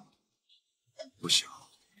婚了，我想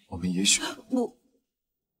我们也许……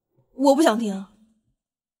我不想听。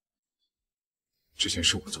之前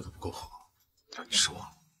是我做的不够好，让你失望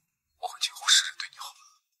了，我会今后试着对你好。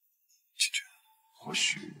清泉，或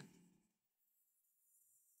许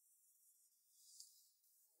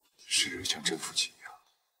是像真夫妻一样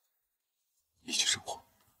一起生活。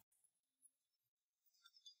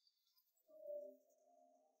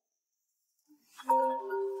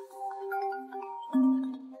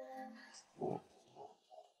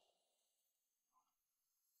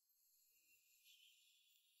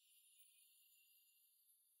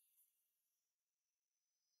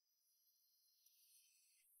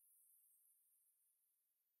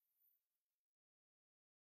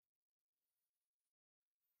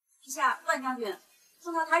陛下，万将军，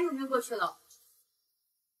宋太太又晕过去了。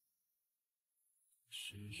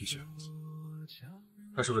陛下，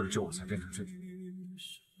他是为了救我才变成这样，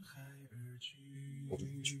我对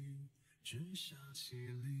不起。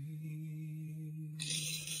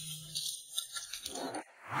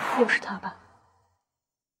又是他吧？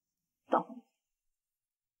懂。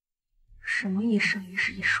什么一生一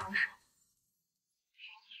世一双人，与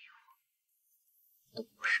你与我都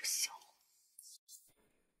不是个笑话。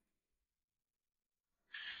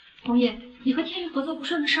红叶，你和天玉合作不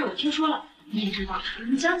顺的事儿我听说了，你也知道，我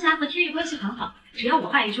们江家和天玉关系很好，只要我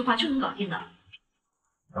爸一句话就能搞定的。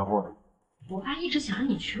然后呢？我爸一直想让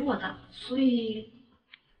你娶我的，所以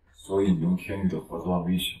你用天玉的合作案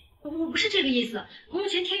威胁我不是这个意思。目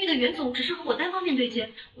前天玉的袁总只是和我单方面对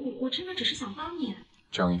接，我真的只是想帮你。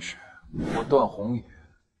江一雪，我段宏野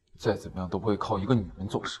再怎么样都不会靠一个女人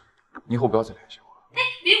做事，你以后不要再联系我了。哎，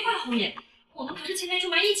别怪红野，我们可是青梅竹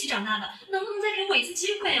马一起长大的，能不能再给我一次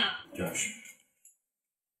机会啊？江一雪，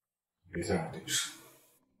别再让对视。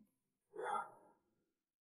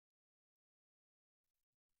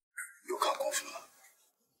又看功夫了。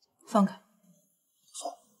放开。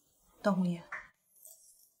好。段宏野，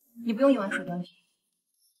你不用一碗水端平，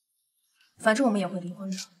反正我们也会离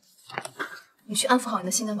婚的。你去安抚好你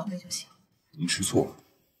的心肝宝贝就行。你吃醋了，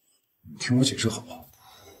你听我解释好不好？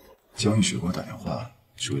江一雪给我打电话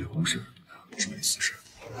是为了公事，不是为了私事。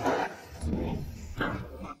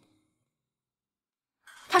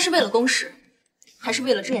他是为了公事，还是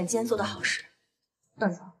为了睁眼间做的好事？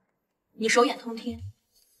段总，你手眼通天，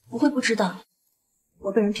不会不知道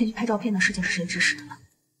我被人骗去拍照片的事情是谁指使的吧？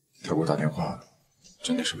他给我打电话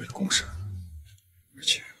真的是为了公事，而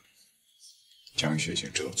且江一雪已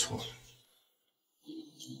经知道错了。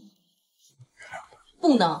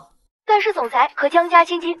不能。段氏总裁和江家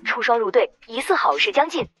千金出双入对，疑似好事将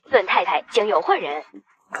近，段太太将要换人。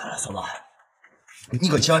宋总，你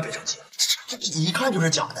可千万别生气，这一看就是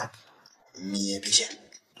假的。你别信，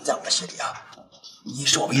在我心里啊，你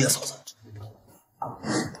是我唯一的嫂子。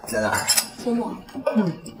奶奶，苏沫，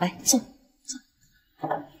来坐。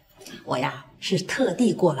我呀是特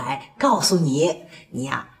地过来告诉你，你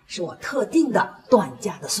呀是我特定的段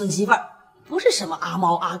家的孙媳妇儿，不是什么阿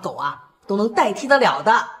猫阿狗啊都能代替得了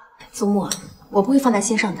的。苏沫，我不会放在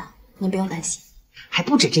心上的，您不用担心。还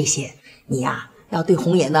不止这些，你呀要对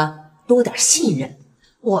红颜呢多点信任。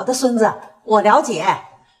我的孙子我了解，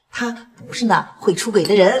他不是那会出轨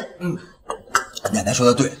的人。奶奶说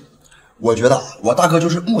的对，我觉得我大哥就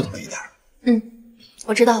是木头了一点。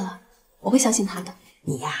我知道了，我会相信他的。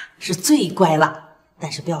你呀是最乖了，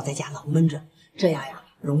但是不要在家老闷着，这样呀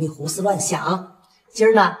容易胡思乱想。今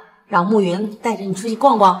儿呢，让暮云带着你出去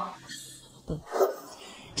逛逛。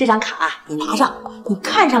这张卡你拿上，你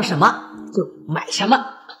看上什么就买什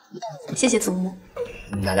么。谢谢祖母。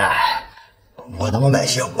奶奶，我能不能买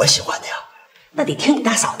些我喜欢的呀？那得听你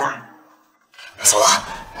大嫂的。嫂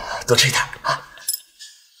子，多吃一点啊。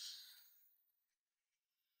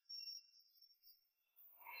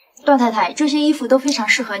段太太，这些衣服都非常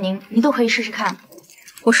适合您，您都可以试试看。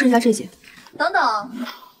我试一下这件。等等，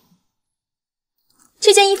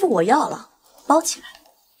这件衣服我要了，包起来。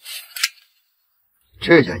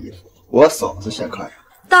这件衣服我嫂子先看上。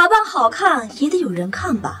打扮好看也得有人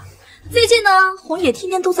看吧？最近呢，红野天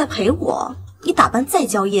天都在陪我，你打扮再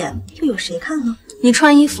娇艳，又有谁看呢？你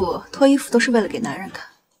穿衣服、脱衣服都是为了给男人看，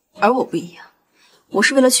而我不一样，我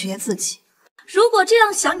是为了取悦自己。如果这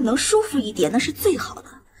样想你能舒服一点，那是最好的，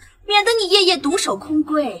免得你夜夜独守空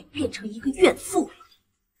闺，变成一个怨妇。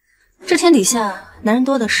这天底下男人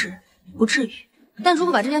多的是，不至于。但如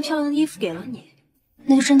果把这件漂亮的衣服给了你，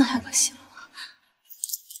那就真的太可惜了。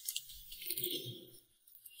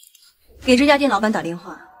给这家店老板打电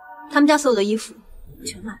话，他们家所有的衣服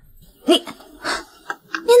全卖。你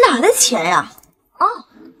哪来的钱呀？哦，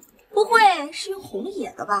不会是用红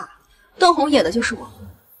野的吧？邓红野的就是我，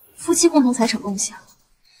夫妻共同财产共享，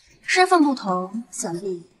身份不同，想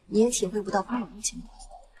必你也体会不到包容的情况。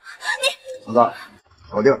嫂子，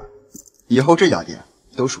搞定了，以后这家店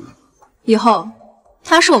都属于你。以后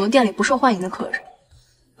他是我们店里不受欢迎的客人，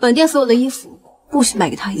本店所有的衣服不许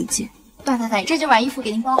卖给他一件。大太太，这就把衣服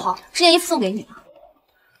给您包好，这件衣服送给你了。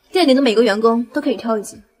店里的每个员工都可以挑一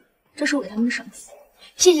件，这是我给他们的赏赐。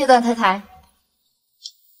谢谢大太太。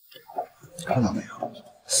看到没有，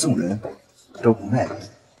送人都不卖力。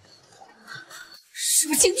是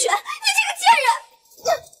不是侵权？你这个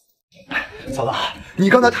贱人！嫂子，你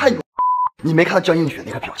刚才太牛，你没看到江映雪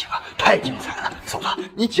那个表情啊，太精彩了。嫂子，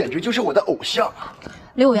你简直就是我的偶像啊！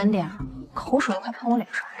离我远点，口水都快喷我脸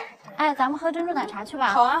上。哎，咱们喝珍珠奶茶去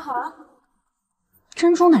吧。好啊，好啊。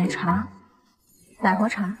珍珠奶茶、奶和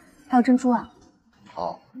茶，还有珍珠啊？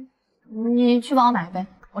好。你去帮我买一杯，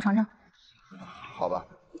我尝尝。好吧。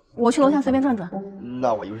我去楼下随便转转。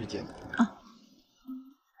那我一会儿去接你。啊。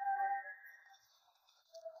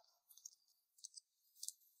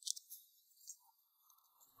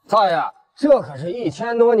大爷，这可是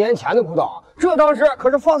1000多年前的古董，这当时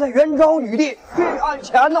可是放在元朝女帝御案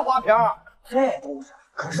前的花瓶，这东西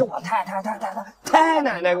可是我太奶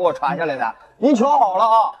奶给我传下来的。您瞧好了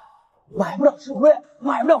啊，买不了吃亏，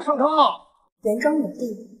买不了上炕。元朝女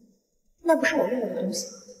帝，那不是我用过的东西。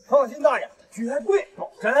放心，大爷，绝对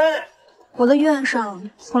保真。我的御案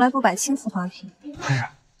上从来不摆青瓷花瓶。不是，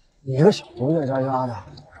你一个小姑娘家的，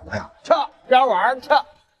什么呀？去边玩去。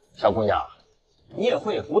小姑娘，你也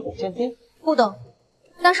会古董鉴定？不懂，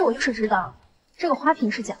但是我就是知道这个花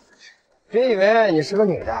瓶是假的。别以为你是个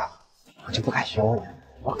女的，我就不敢凶你。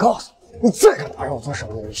我告诉你，你再敢打扰我做生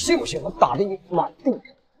意，你信不信我打得你满地？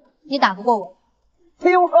你打不过我。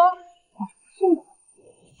听我说，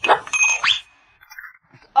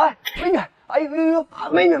哎，美女，哎呦，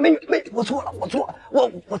美女，我错了，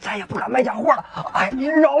我再也不敢卖假货了。哎，你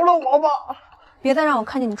饶了我吧！别再让我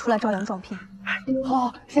看见你出来招摇撞骗。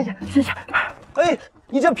好，谢谢。哎，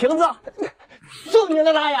你这瓶子送你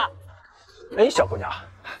了，大爷。哎，小姑娘，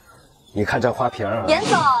你看这花瓶。严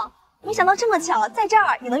总，没想到这么巧，在这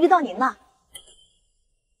儿也能遇到您呢。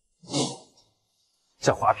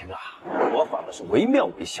这花瓶啊，模仿的是惟妙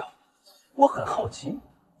惟肖。我很好奇，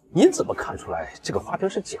您怎么看出来这个花瓶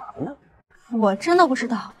是假的呢？我真的不知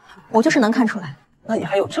道，我就是能看出来。那你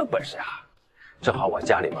还有这本事啊？正好我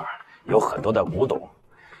家里边有很多的古董，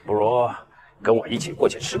不如跟我一起过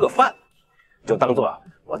去吃个饭，就当做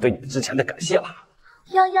我对你之前的感谢了。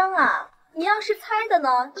泱泱啊，你要是猜的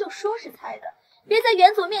呢，就说是猜的，别在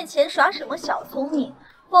元祖面前耍什么小聪明，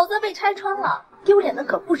否则被拆穿了，丢脸的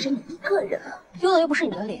可不止你一个人了。丢的又不是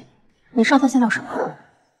你的脸，你上蹿下跳什么？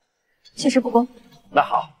谢之不恭。那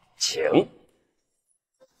好，请。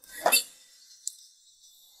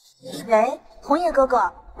喂，红叶哥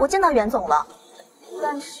哥，我见到袁总了，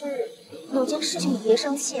但是有件事情你别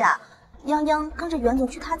生气啊。泱泱跟着袁总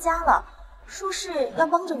去他家了，说是要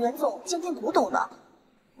帮着袁总鉴定古董的。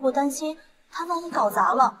我担心他万一搞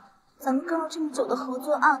砸了，咱们跟了这么久的合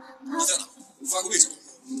作案，他……发个位置，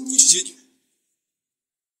我去接你。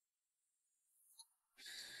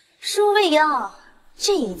舒未央，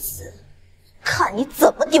这一次看你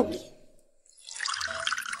怎么丢脸！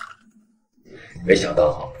没想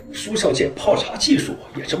到舒小姐泡茶技术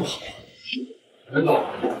也这么好。袁总，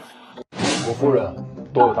我夫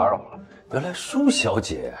人多有打扰了。原来舒小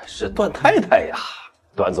姐是段太太呀，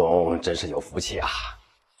段总真是有福气啊。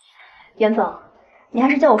袁总，你还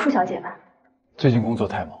是叫我舒小姐吧。最近工作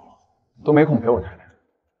太忙了，都没空陪我太太，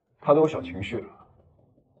她都有小情绪了，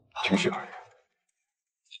情绪而已。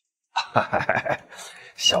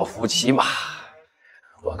小夫妻嘛，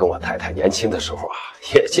我跟我太太年轻的时候啊，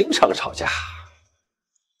也经常吵架。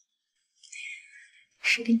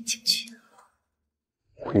谁给你情绪？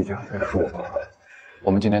回家再说吧。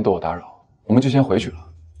我们今天都有打扰，我们就先回去了，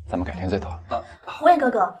咱们改天再谈。喂，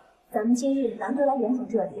哥哥，咱们今日难得来袁总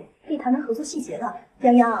这里，可以谈谈合作细节的。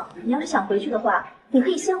泱泱，你要是想回去的话，你可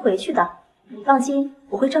以先回去的。你放心，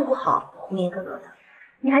我会照顾好红颜哥哥的。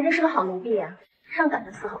你还真是个好奴婢呀，上赶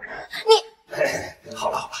着伺候着你。好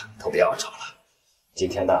了，都不要吵了。今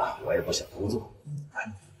天呢，我也不想工作，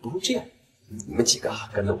不如这样，你们几个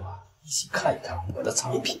跟着我一起看一看我的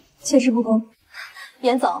藏品。确实不公。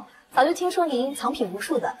袁总，早就听说您藏品无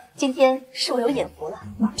数的，今天是我有眼福了。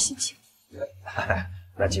马屁精。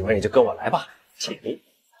那几位就跟我来吧，请。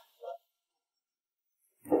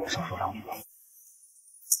少说两句。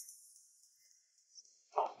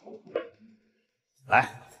来，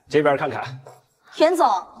这边看看。袁总，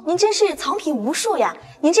您真是藏品无数呀！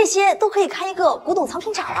您这些都可以开一个古董藏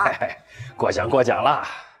品展了。过奖过奖啦。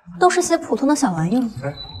都是些普通的小玩意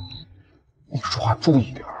儿。你说话注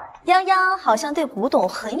意点啊！泱泱好像对古董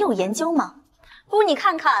很有研究嘛，不如你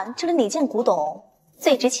看看这里哪件古董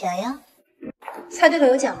最值钱呀？猜对了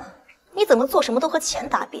有奖吗？你怎么做什么都和钱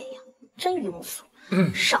搭边呀？真庸俗，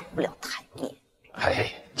上不了台面。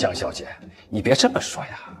哎，江小姐，你别这么说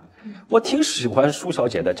呀，我挺喜欢舒小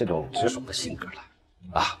姐的这种直爽的性格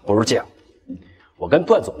的。啊，不如这样，我跟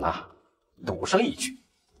段总呢赌上一局。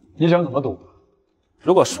你想怎么赌？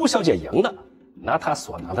如果舒小姐赢了，那她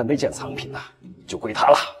所拿的那件藏品呢就归她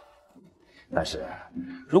了。但是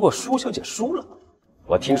如果舒小姐输了，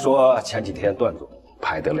我听说前几天段总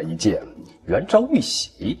拍得了一件原装玉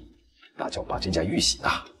玺，那就把这件玉玺呢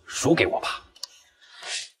输给我吧。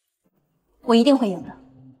我一定会赢的。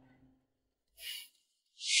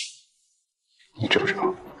你知不知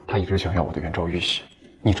道，他一直想要我的原照玉玺，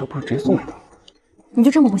你这不是直接送给他？你就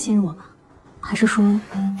这么不信任我吗？还是说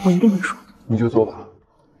我一定会输？你就做吧，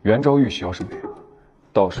原照玉玺要是没有，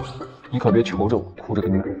到时候你可别求着我，哭着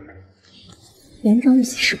跟你滚。原装玉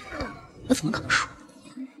玺是我的，我怎么可能输？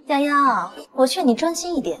泱泱，我劝你专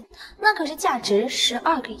心一点，那可是价值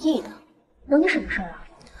12个亿的，有你什么事啊？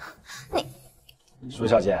舒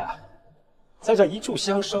小姐，在这一炷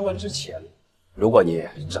香烧完之前，如果你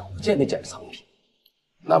找不见那件藏品，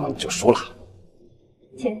那么你就输了。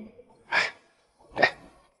请。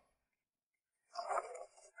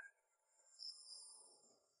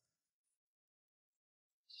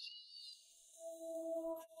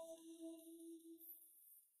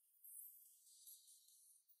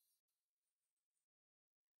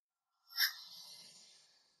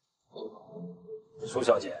舒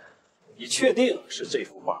小姐，你确定是这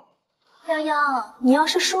幅画？泱泱，你要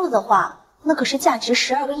是输了的话，那可是价值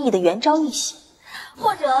12个亿的原招玉玺。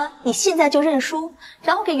或者你现在就认输，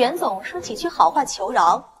然后给袁总说几句好话求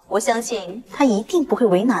饶，我相信他一定不会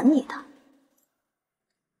为难你的。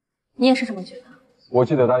你也是这么觉得？我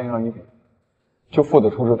记得答应让你比，就付得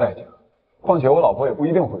出这代价。况且我老婆也不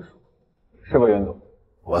一定会输，是吧，袁总？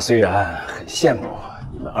我虽然很羡慕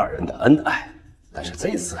你们二人的恩爱，但是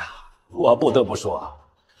这次啊，我不得不说，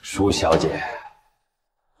舒小姐，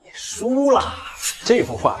你输了。这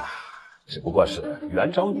幅画只不过是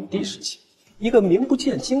元朝女帝时期一个名不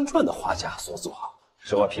见经传的画家所作，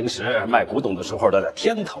是我平时卖古董的时候的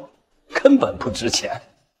天头，根本不值钱。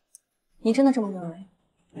你真的这么认为？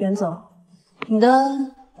袁总，你的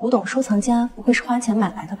古董收藏家不会是花钱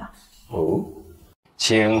买来的吧？哦，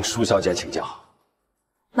请舒小姐请教。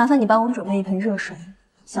麻烦你帮我准备一盆热水、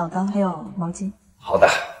小刀还有毛巾。好的，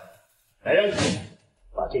来人，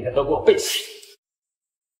把这些都给我备齐。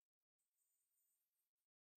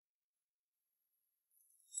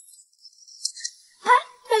哎，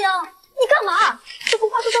小杨，你干嘛？这幅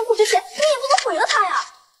画收藏库之前，你也不能毁了它呀！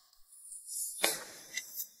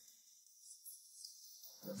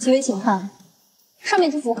几位请看，上面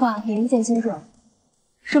这幅画名不见经传，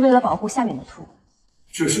是为了保护下面的图。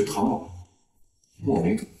这是唐王墨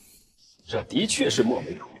梅图，这的确是墨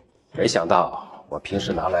梅图，没想到我平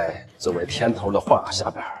时拿来作为天头的画下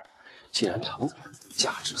边，竟然藏着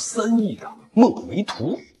价值3亿的墨梅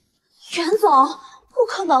图。袁总，不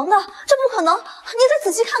可能的，这不可能！您再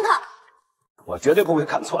仔细看看。我绝对不会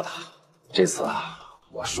看错的。这次啊，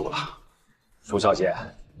我输了。舒小姐，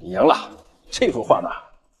你赢了。这幅画呢，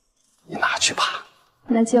你拿去吧。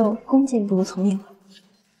那就恭敬不如从命了。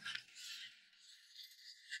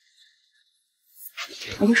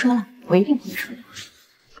我就说了，我一定不会输的。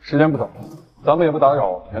时间不早，咱们也不打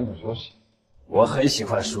扰袁总休息。我很喜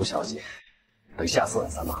欢舒小姐，等下次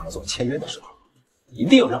咱们合作签约的时候，一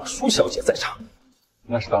定要让舒小姐在场。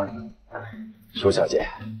那是当然。舒小姐，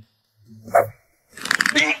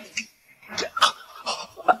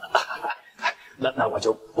那我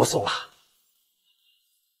就不送了。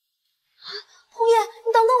红叶，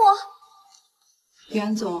你等等我。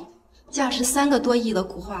袁总，价值3个多亿的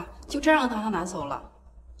古画，就这样让他拿走了。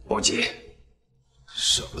不急，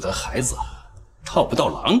舍不得孩子，套不到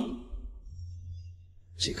狼。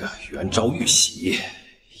这个元昭玉玺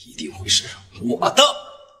一定会是我的。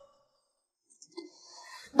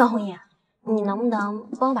段红叶，你能不能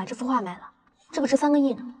帮我把这幅画卖了？这个值3个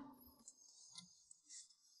亿呢。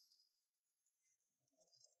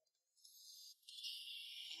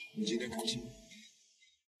今天开心？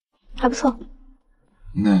还不错。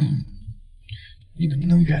那你能不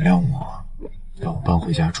能原谅我，让我搬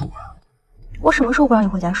回家住啊？我什么时候不让你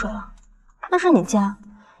回家睡了？那是你家，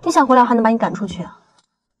你想回来我还能把你赶出去啊？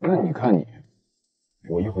那你看你，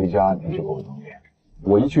我一回家你就给我当脸，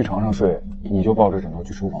我一去床上睡你就抱着枕头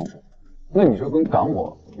去书房睡，那你这跟赶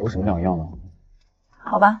我有什么两样呢？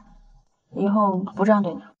好吧，以后不这样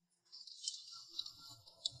对你。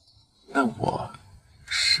那我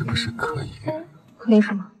是不是可以？可以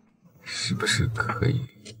什么？是不是可以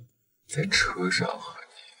在车上和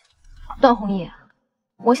你？段宏毅，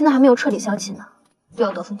我现在还没有彻底消气呢，不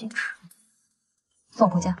要得寸进尺。送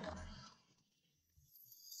我回家。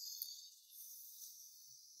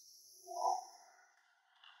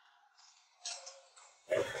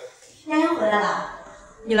丫丫回来了，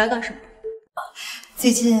你来干什么？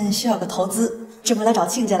最近需要个投资，这不来找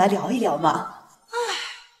亲家来聊一聊吗？唉，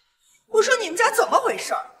我说你们家怎么回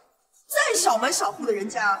事？再小门小户的人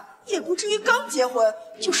家，也不至于刚结婚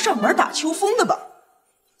就上门打秋风的吧？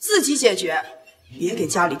自己解决，别给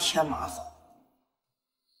家里添麻烦。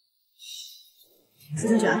苏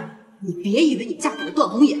清泉，你别以为你嫁给了段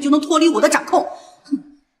宏野就能脱离我的掌控。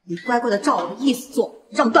哼，你乖乖的照我的意思做，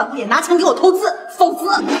让段宏野拿钱给我投资，否则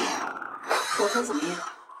我说怎么样？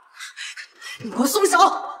你给我松手，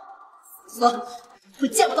否则会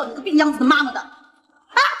见不到你个病秧子的妈妈的。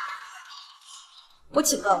啊！我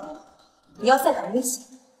警告你，你要再敢威胁，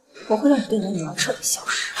我会让你对你的女儿彻底消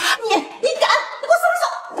失。你敢？你给我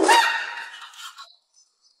松手！啊！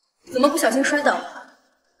怎么不小心摔倒了？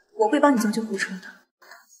我会帮你叫救护车的。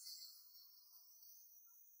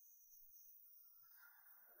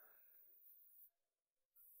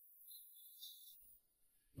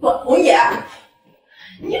段宏野，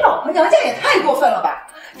你老婆娘家也太过分了吧！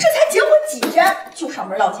这才结婚几天就上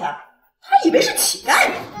门要钱，还以为是乞丐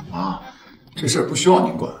呢。妈，这事儿不需要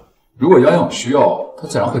您管。如果洋洋有需要，他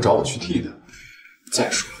自然会找我去替的。再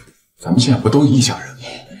说了，咱们现在不都一家人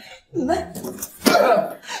吗？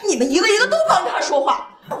你们一个一个都帮他说话。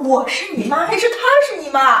我是你妈还是他是你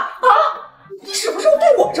妈啊？你什么时候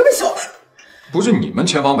对我这么孝顺？不是你们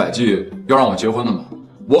千方百计要让我结婚的吗？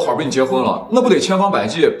我好不容易结婚了，那不得千方百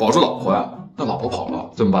计保住老婆呀？那老婆跑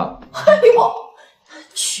了怎么办？哎呦，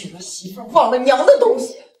娶了媳妇忘了娘的东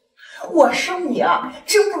西！我生你啊，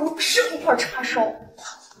真不如生一块叉烧。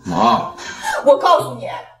妈，我告诉你，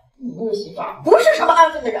你这个媳妇不是什么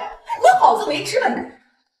安分的人，你好自为之吧你。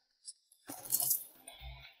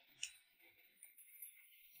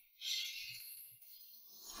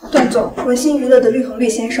段总，文心娱乐的绿恒绿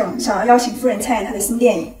先生想要邀请夫人参演他的新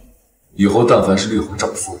电影。以后但凡是绿恒找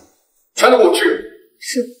夫人，全都给我去。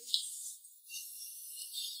是。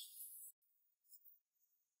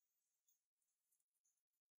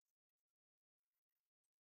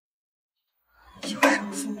有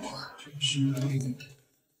少妇我。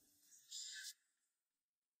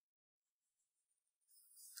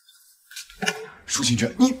舒清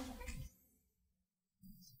泉，你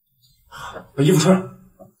把衣服穿上。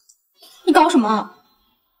你搞什么？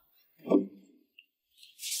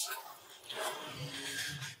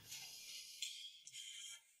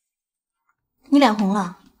你脸红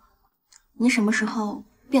了？你什么时候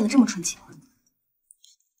变得这么纯情？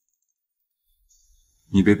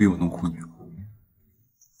你别逼我弄哭你了。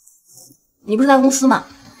你不是在公司吗？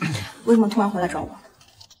为什么突然回来找我？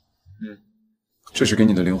这是给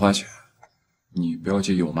你的零花钱，你不要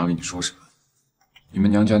介意我妈跟你说什么。你们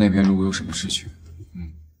娘家那边如果有什么事情，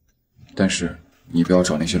但是你不要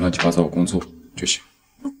找那些乱七八糟的工作就行。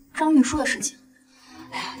张秘书的事情，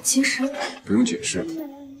哎呀，其实不用解释，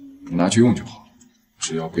你拿去用就好，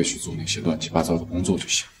只要别去做那些乱七八糟的工作就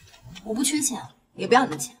行。我不缺钱，也不要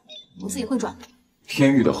你的钱，我自己会赚的。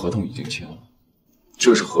天域的合同已经签了，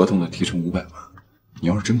这是合同的提成500万。你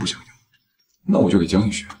要是真不想要，那我就给江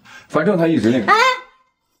映雪，反正他一直那个。哎，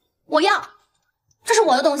我要，这是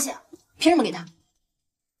我的东西，凭什么给他？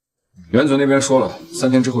袁总那边说了，3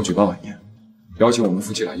天之后举办晚宴，邀请我们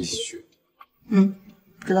夫妻俩一起去。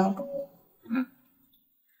知道了。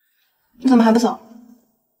你怎么还不走？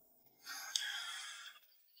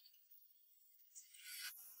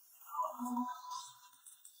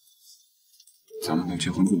咱们都结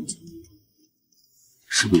婚这么久，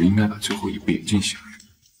是不是应该把最后一步也进行了？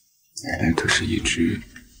艾特是一直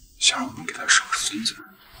想让我们给他生个孙子。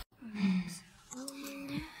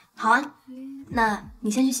好啊，那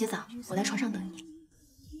你先去洗澡，我在床上等你。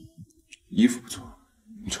衣服不错，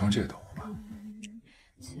你穿这个等我吧。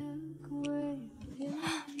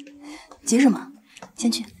急什么？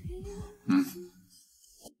先去。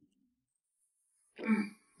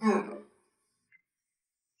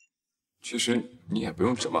其实你也不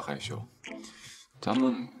用这么害羞，咱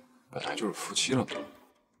们本来就是夫妻了嘛。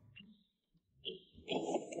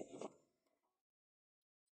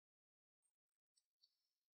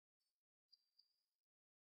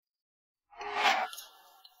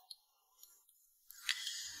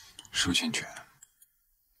收侵权，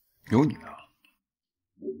有你呢。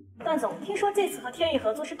段总，听说这次和天域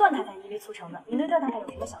合作是段太太一力促成的，您对段太太有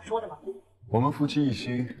什么想说的吗？我们夫妻一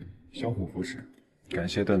心，相互扶持，感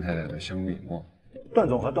谢段太太的相濡以沫。段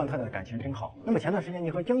总和段太太的感情真好。那么前段时间你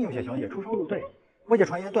和江映雪小姐出双入对，外界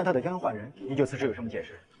传言段太太将要换人，你就此事有什么解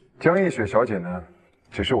释？江映雪小姐呢，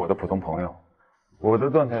只是我的普通朋友，我的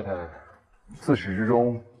段太太自始至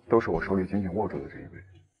终都是我手里紧紧握住的这一位。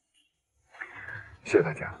谢谢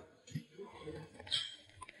大家。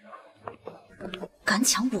敢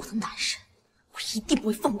抢我的男人，我一定不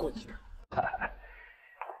会放过你的。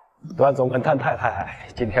段总跟段太太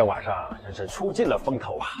今天晚上真是出尽了风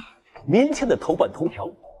头啊！明天的头版头条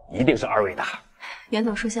一定是二位的。袁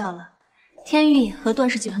总说笑了，天域和段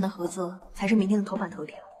氏集团的合作才是明天的头版头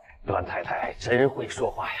条。段太太真会说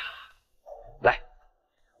话呀！来，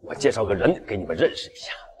我介绍个人给你们认识一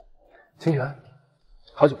下。清泉，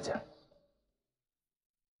好久不见。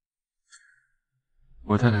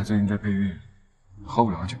我太太最近在备孕，喝不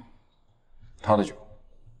了酒，她的酒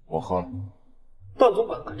我喝了。段总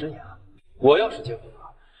管得可真严啊！我要是结婚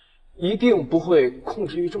了，一定不会控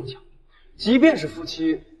制欲这么强。即便是夫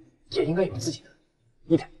妻，也应该有自己的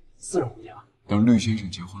一点私人空间吧。等绿先生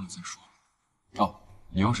结婚了再说。哦，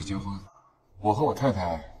你要是结婚，我和我太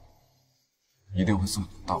太一定会送你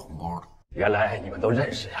大红包的。原来你们都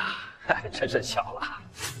认识呀，真是巧了。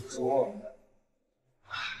说，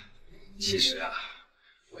其实啊，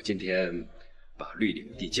我今天把绿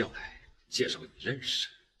领地叫来介绍你认识，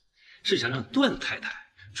是想让段太太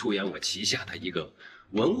出演我旗下的一个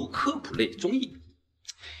文物科普类综艺，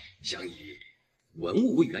想以文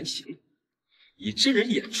物为原型，以真人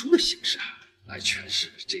演出的形式来诠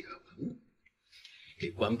释这个文物，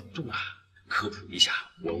给观众科普一下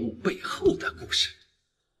文物背后的故事。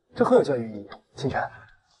这很有教育意义。清泉，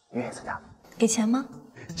你愿意参加吗？给钱吗？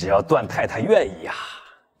只要段太太愿意呀，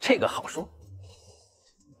这个好说。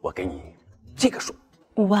我给你这个数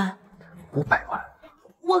5万、 500万。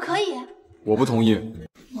我可以。我不同意。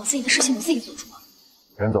我自己的事情我自己做主。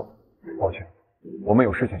袁总，抱歉，我们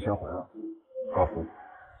有事情先回了。阿福，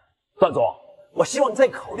段总，我希望你再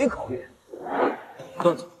考虑考虑。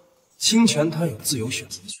段总，清泉她有自由选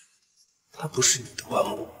择权，她不是你的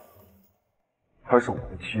玩物。她是我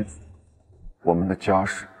的妻子，我们的家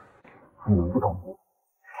事和你们不同。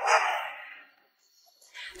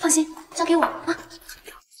放心，交给我啊。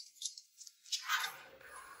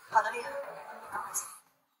好的，丽。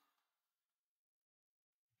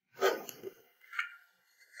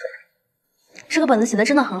这个本子写的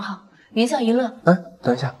真的很好，寓教于乐。哎，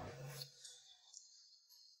等一下。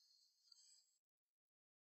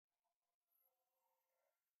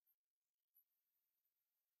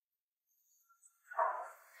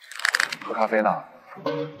喝咖啡呢？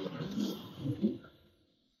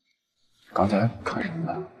刚才看什么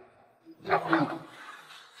呢？来，我看看。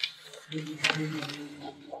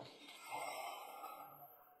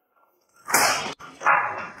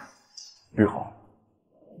玉豪，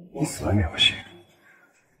你死了没有信？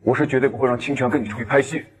我是绝对不会让清泉跟你出去拍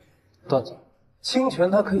戏。段总，清泉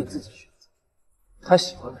她可以自己选择，她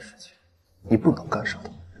喜欢的事情，你不能干涉她。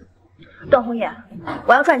段红颜，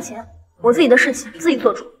我要赚钱，我自己的事情自己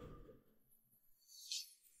做主。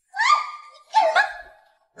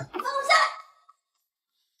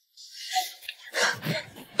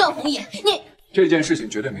段红颜，你这件事情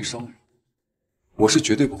绝对没商量，我是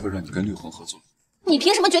绝对不会让你跟绿恒合作。你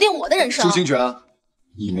凭什么决定我的人生？朱清泉，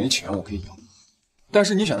你没钱我可以要，但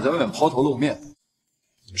是你想在外面抛头露面，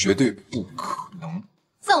绝对不可能。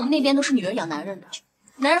在我们那边都是女人养男人的，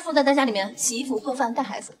男人负责在家里面洗衣服、做饭、带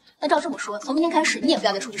孩子。那照这么说，从明天开始你也不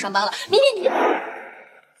要再出去上班了。明天你，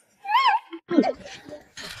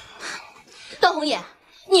段红颜，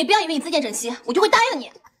你不要以为你自荐珍惜，我就会答应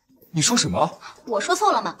你。你说什么？我说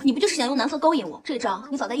错了吗？你不就是想用男色勾引我？这招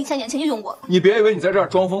你早在1000年前就用过。你别以为你在这儿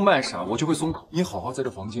装疯卖傻，我就会松口。你好好在这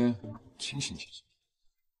房间清醒清醒。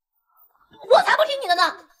我才不听你的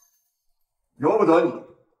呢！由不得你。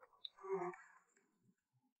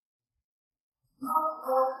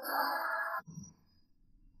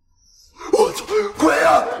我操！鬼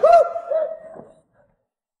啊！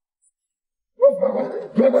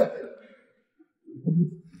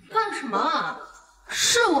干什么啊？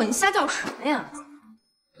是我，你瞎叫什么呀？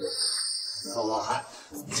老王，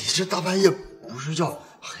你这大半夜不睡觉，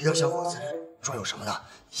黑灯瞎火在这转悠什么呢？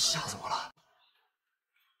吓死我了！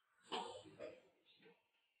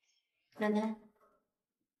奶奶，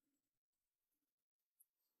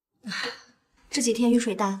这几天雨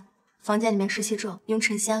水大，房间里面湿气重，用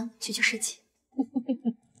沉香去湿气。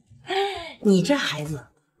你这孩子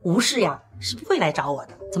无事呀是不会来找我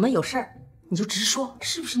的，怎么有事儿你就直说，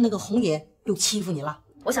是不是那个红爷又欺负你了？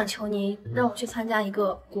我想求你让我去参加一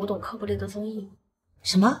个古董科普类的综艺。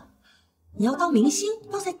什么？你要当明星，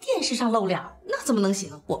要在电视上露脸，那怎么能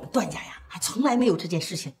行？我们段家呀还从来没有这件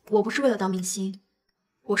事情。我不是为了当明星，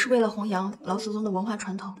我是为了弘扬老祖宗的文化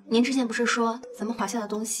传统。您之前不是说咱们华夏的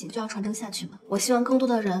东西就要传承下去吗？我希望更多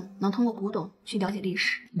的人能通过古董去了解历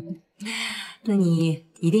史。那你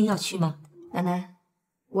一定要去吗？奶奶，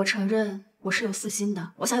我承认我是有私心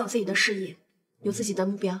的，我想有自己的事业，有自己的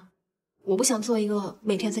目标。我不想做一个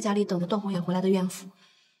每天在家里等着段宏远回来的怨妇。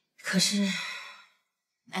可是，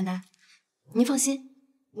奶奶，您放心，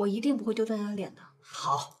我一定不会丢段家脸的。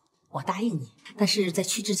好，我答应你。但是在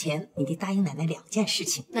去之前，你得答应奶奶2件事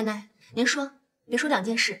情。奶奶，您说，别说2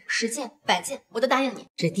件事，10件、100件，我都答应你。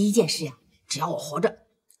这第1件事呀，只要我活着，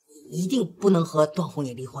你一定不能和段宏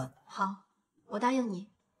远离婚。好，我答应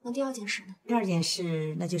你。那第2件事呢？第2件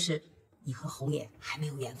事，那就是你和宏爷还没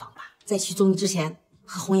有圆房吧？在去综艺之前，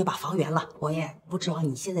和宏爷把房圆了。我也不指望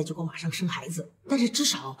你现在就给我马上生孩子，但是至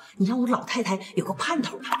少你让我老太太有个盼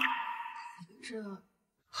头。这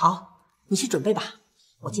好，你去准备吧。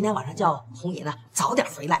我今天晚上叫宏爷呢早点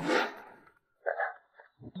回来。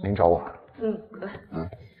您找我？对。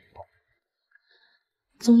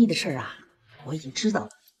综艺的事儿啊，我已经知道了。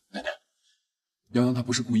奶奶，泱泱她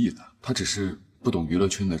不是故意的，她只是不懂娱乐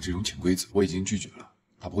圈的这种潜规则，我已经拒绝了，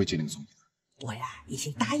她不会接那个综艺的。我呀，已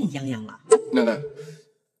经答应泱泱了。奶奶，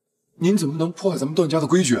您怎么能破坏咱们段家的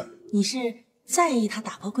规矩？你是在意他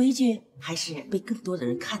打破规矩，还是被更多的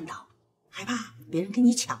人看到，害怕别人跟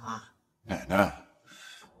你抢啊？奶奶，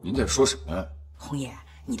您在说什么？红爷，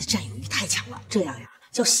你的占有欲太强了，这样呀，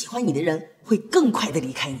叫喜欢你的人会更快的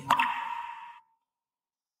离开你。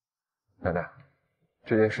奶奶，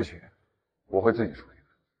这件事情我会自己处理的。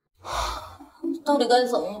到底该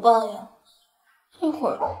怎么办呀？这会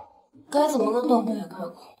儿该怎么跟段宏远开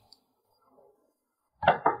口？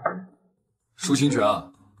舒清泉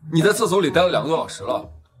啊，你在厕所里待了2个多小时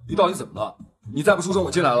了，你到底怎么了？你再不出声，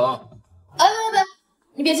我进来了啊！哎，别，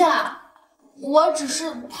你别进来，我只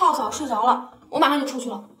是泡澡睡着了，我马上就出去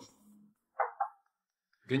了。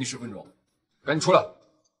给你10分钟，赶紧出来！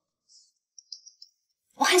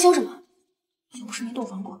我害羞什么？又不是没洞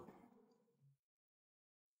房过。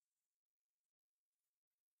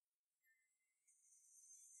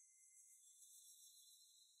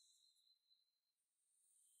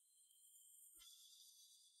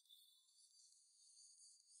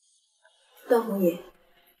段宏爷，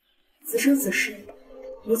此生此世，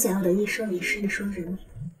你想要的一生一世一双人，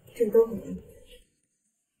朕都会给你。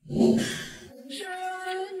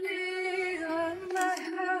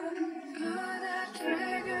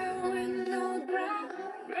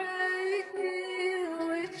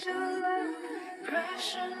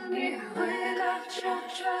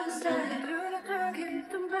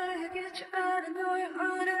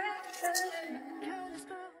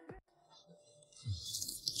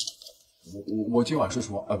我今晚是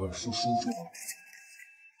说，不是说。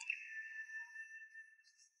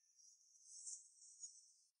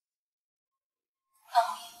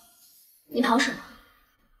你跑什么？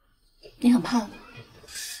你很怕吗？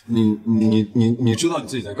你知道你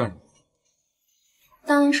自己在干什么？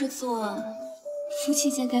当然是做夫妻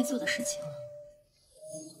间该做的事情。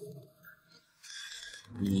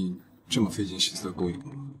你这么费尽心思的勾引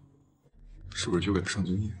我，是不是就为了上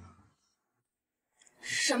综艺？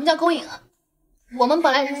什么叫勾引啊？我们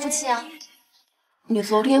本来也是夫妻啊。你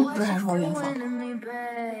昨天不是还说圆房吗？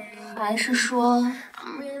还是说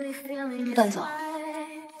不带走？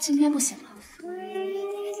今天不行了。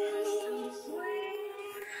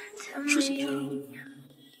舒心泉，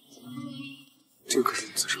这可是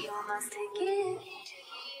你自首。你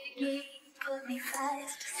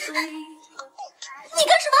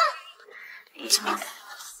干什么？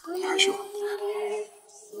你害羞？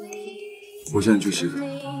我现在去洗澡，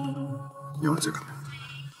一会儿再干嘛？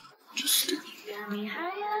去死掉！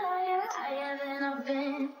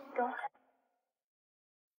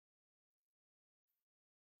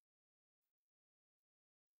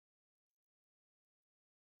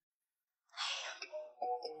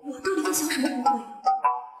我到底在想什么鬼？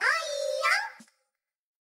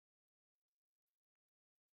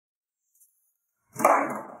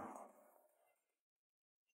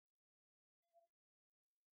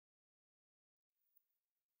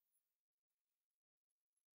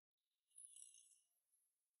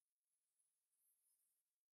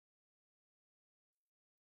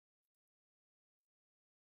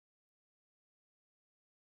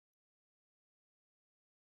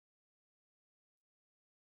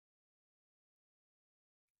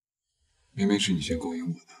明明是你先勾引我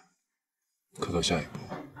的，可到下一步，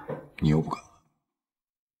你又不敢了。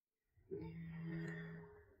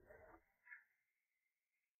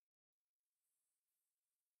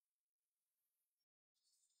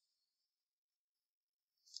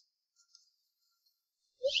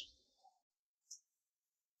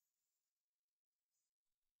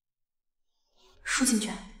舒清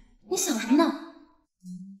泉，你想什么呢？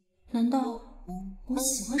难道我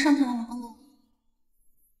喜欢上他了？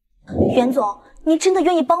袁总，您真的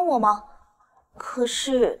愿意帮我吗？可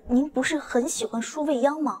是您不是很喜欢舒未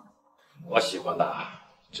央吗？我喜欢的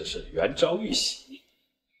只是元昭玉玺，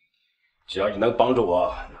只要你能帮助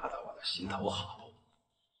我拿到我的心头好，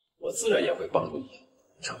我自然也会帮助你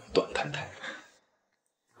成为段太太。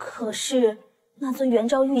可是那尊元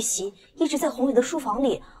昭玉玺一直在红宇的书房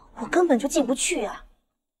里，我根本就进不去啊。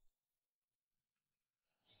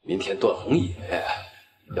明天段红野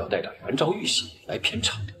要带着元昭玉玺来片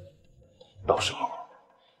场，到时候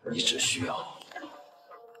你只需要……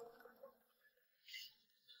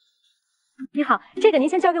你好，这个您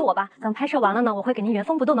先交给我吧，等拍摄完了呢，我会给您原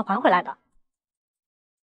封不动的还回来的。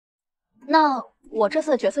那我这次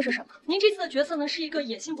的角色是什么？您这次的角色呢，是一个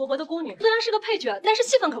野心勃勃的宫女，虽然是个配角，但是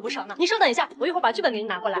戏份可不少呢。您稍等一下，我一会儿把剧本给您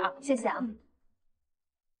拿过来啊。谢谢啊。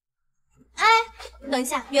哎，等一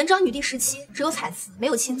下，元昭女帝17只有彩词没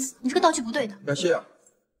有青词，你这个道具不对的。感谢啊。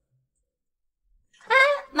哎，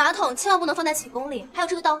马桶千万不能放在寝宫里，还有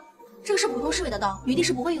这个刀，这个是普通侍卫的刀，女帝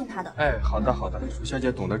是不会用它的。哎，好的好的，舒小姐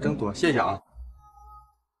懂得真多，谢谢啊。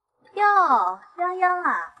哟，泱泱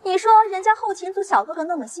啊，你说人家后勤组小哥哥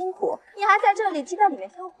那么辛苦，你还在这里鸡蛋里面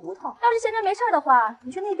挑骨头。要是闲着没事的话，你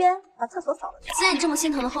去那边把厕所扫了去。既然你这么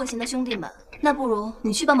心疼的后勤的兄弟们，那不如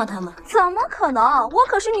你去帮帮他们。怎么可能？我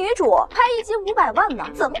可是女主，拍一集500万呢，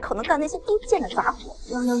怎么可能干那些低贱的杂活？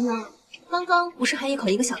泱，刚刚不是还一口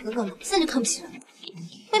一个小哥哥吗？现在就看不起人了，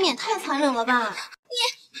未免也太残忍了吧？你竟然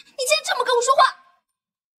这么跟我说话！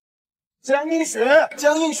江映雪，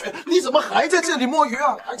你怎么还在这里摸鱼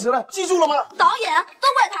啊？台词了，记住了吗？导演，都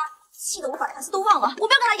怪他，气得我把台词都忘了，我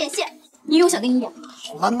不要跟他演戏。你以为我想跟你演？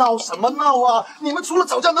好了，闹什么闹啊？你们除了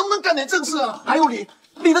吵架，能不能干点正事啊？还有你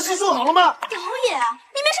的戏做好了吗？导演，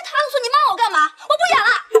明明是他的错，你骂我干嘛？我不演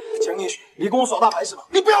了。江映雪，你跟我耍大牌是吧？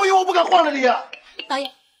你不要以为我不敢换了你啊！导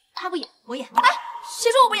演，他不演，我演。哎，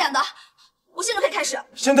谁说我不演的？我现在就可以开始。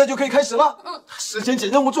现在就可以开始了。时间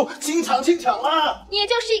紧，任务重，清场啊！你也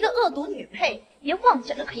就是一个恶毒女配，别妄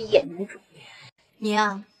想着可以演女主。你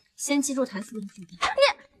呀，先记住台词的主题。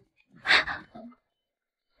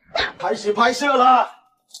开始拍摄了。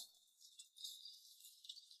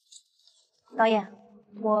导演，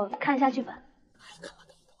我看一下剧本。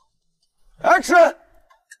Action！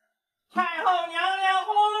 太后娘娘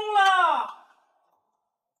疯了！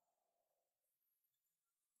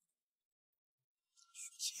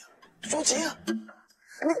舒淇，你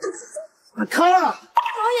看啊！导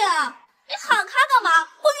演，你喊卡干嘛？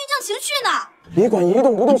我酝酿情绪呢。别管一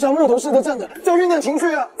动不动，像木头似的站着，叫酝酿情绪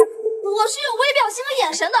啊！我是有微表情和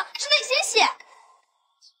眼神的，是内心戏。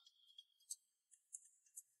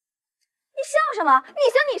你笑什么？你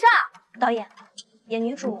行你上。导演，演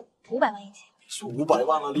女主500万一集。说500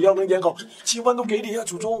万了，你要能演好，1000万都给你啊，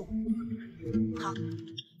祖宗。好。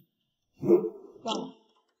忘了，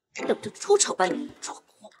这不就出丑吧你？导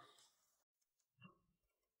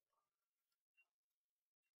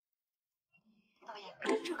演，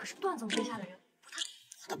这可是段总麾下的人，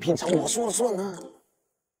他平常我说了算呢。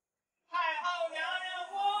太后娘娘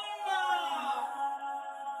疯了！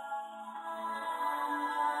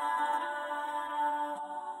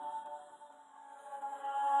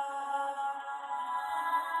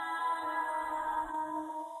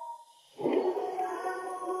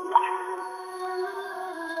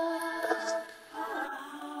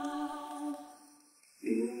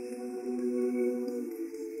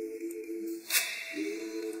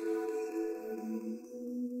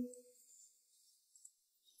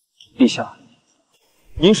陛下，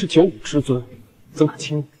您是九五之尊，怎可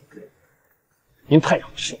轻敌？您太好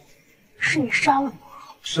事了，是你杀了我。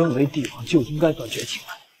身为帝王就应该断绝情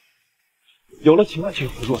爱，有了情爱却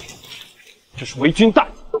胡乱，这是为君大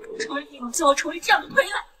义。成为帝王就要成为这样的傀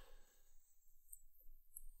儡，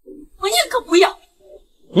我宁可不要。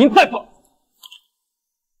您太棒！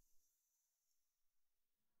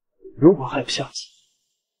如果还有下集，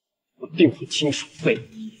我定会亲手废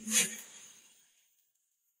你。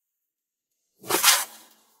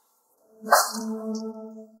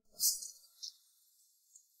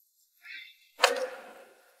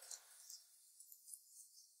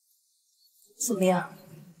怎么样，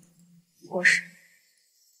国师？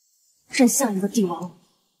真像一个帝王。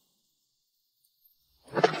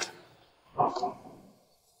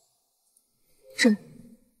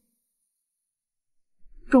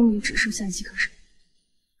终于只剩下几个人。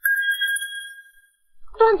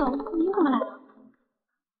段总，您怎么来了？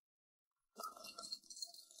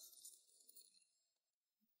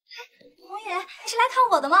红爷，你是来看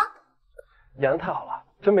我的吗？演的太好了，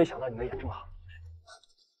真没想到你能演这么好。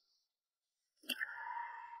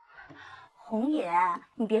红爷，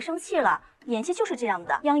你别生气了，演戏就是这样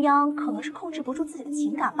的。泱泱可能是控制不住自己的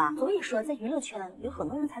情感吧，所以说在娱乐圈有很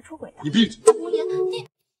多人才出轨的。你闭嘴！红爷，你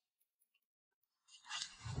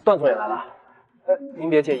段总也来了，您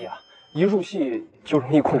别介意啊，一入戏就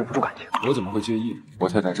容易控制不住感情。我怎么会介意呢？我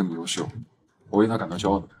太太这么优秀，我为她感到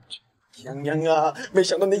骄傲的感情。泱泱啊，没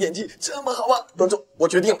想到你的演技这么好啊！段总，我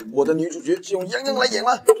决定我的女主角就用泱泱来演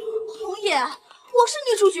了。红爷，我是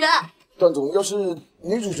女主角。段总，要是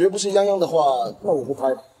女主角不是泱泱的话，那我不拍，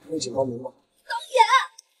能请高明吗？导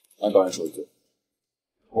演，按导演说的对，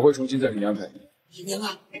我会重新再给你安排。泱泱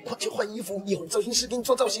啊，快去换衣服，一会儿造型师给你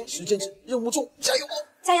做造型，时间是任务重，加油哦！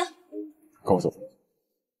加油！跟我走。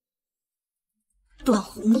段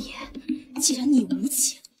红爷，既然你无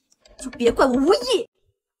情，就别怪我无义。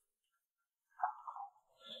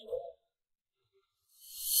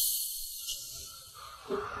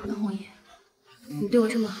段红爷，你对我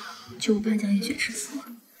这么好，就不颁奖也雪吃死我。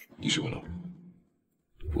你是我老婆，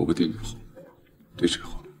我不对你好，对谁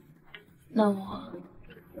好？那我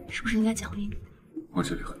是不是应该奖励你？我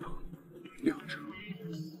这里很冷，也很热，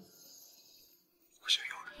我想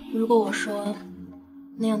要你。如果我说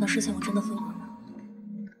那样的事情我真的做过呢，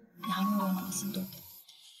你还会让我心动？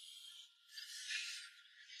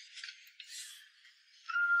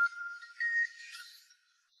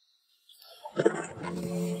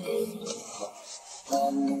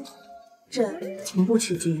这从不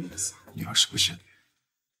取决于你下。你要是不信，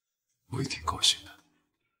我也挺高兴的。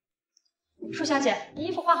舒小姐，你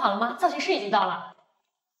衣服换好了吗？造型师已经到了。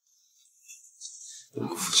我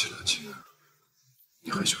们夫妻两情，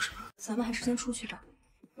你害羞什么？咱们还是先出去吧，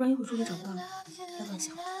不然一会儿助理找不到你，要乱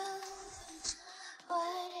想。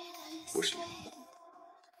我是你，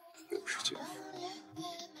我是姐，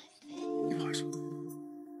你怕什么？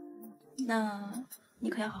那你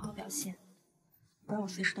可要好好表现，不然我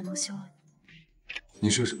随时都能休了你。你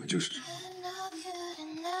说什么就是什么。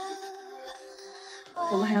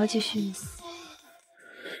我们还要继续。张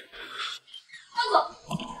总，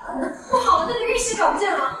不好了，那个玉玺找不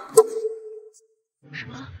见了。什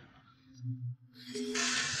么？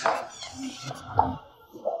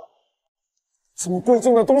这么贵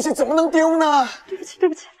重的东西怎么能丢呢？对不起，对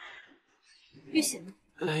不起。玉玺呢？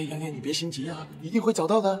哎，洋洋，你别心急啊，一定会找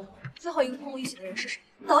到的。最后一个碰过玉玺的人是谁？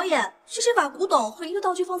导演，是谁把古董和一个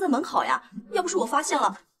道具放在门口呀？要不是我发现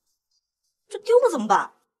了，这丢了怎么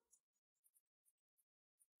办？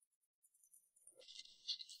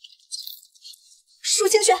舒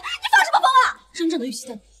清雪，你发什么疯啊？真正的玉玺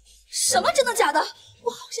在哪？什么真的假的？我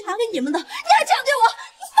好心拿给你们的，你还这样对我，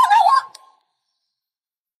你放开我！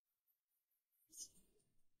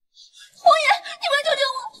红爷，你快救救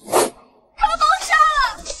我！他们把我杀了！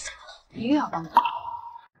你又要帮他？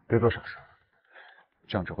别做傻事，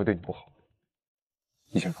这样只会对你不好。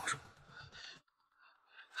你先放手。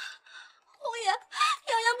红爷，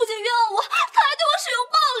洋洋不仅冤枉我，他还对我使用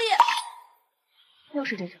暴力。又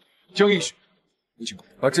是这种。江映雪，你尽快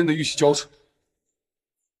把真的玉玺交出来。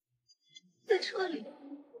在车里。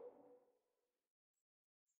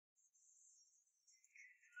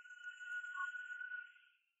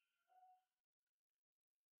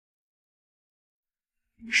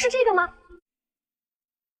是这个吗？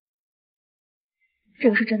这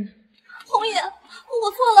个是真的。红爷，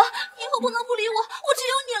我错了，以后不能不理我，我只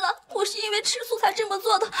有你了。我是因为吃醋才这么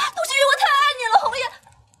做的，不是因为我太爱你了，红爷。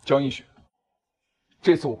江映雪，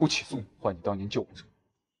这次我不起诉你，换你当年救我者。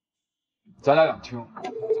咱俩两清。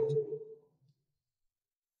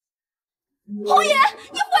红爷，你回来！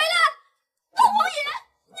东红爷，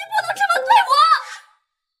你不能这么对我！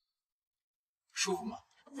舒服吗？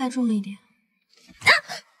再重一点。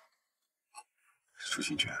舒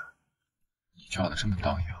心娟，你叫的这么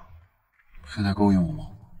荡漾，是在勾引我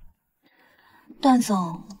吗？段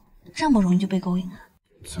总这么容易就被勾引了？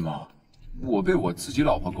怎么，我被我自己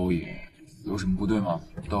老婆勾引，有什么不对吗？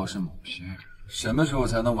倒是某些人，什么时候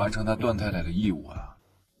才能完成他段太太的义务啊？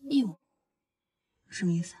义务？什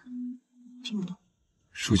么意思啊？听不懂。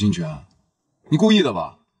舒心娟，你故意的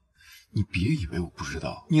吧？你别以为我不知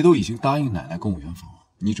道，你都已经答应奶奶跟我圆房了，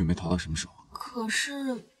你准备逃到什么时候？可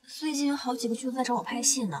是最近有好几个剧组在找我拍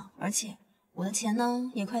戏呢，而且我的钱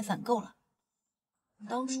呢也快攒够了。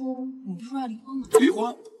当初你不是说要离婚吗？离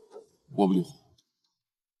婚？我不离婚。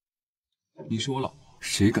你是我老婆，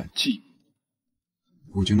谁敢觊觎，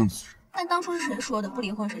我就弄死人。但当初是谁说的不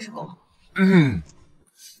离婚谁是狗？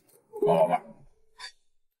王老板，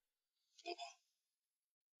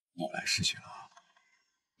那我来事情了。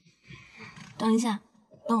等一下，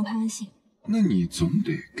等我拍完戏。那你总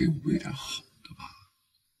得给我喂点好的吧？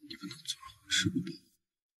你不能总吃不饱。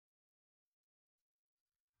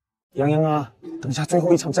洋洋啊，等一下最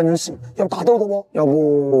后一场真人戏要打斗的哦，要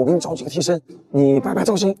不我给你找几个替身，你摆摆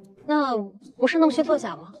造型。那不是弄虚作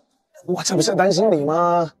假吗？我这不是担心你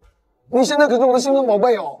吗？你现在可是我的心肝宝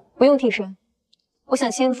贝哦。不用替身，我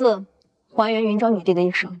想亲自还原云昭女帝的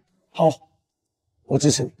一生。好，我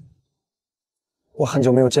支持你。我很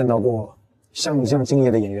久没有见到过像你这样敬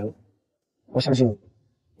业的演员了，我相信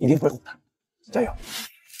你一定会红的，加油！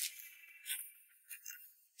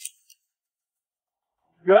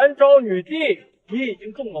元昭女帝，你已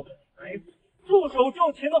经中了我的埋伏，束手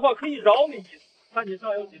就擒的话可以饶你一死，看你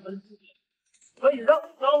尚有几分资格，可以让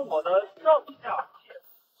你当我的上下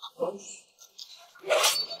ked使。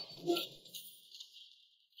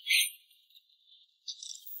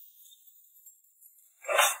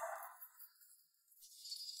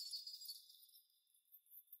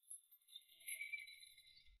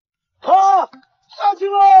好，下去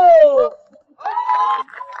喽！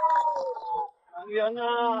洋洋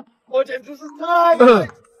啊，我简直是太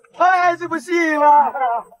爱这部戏了，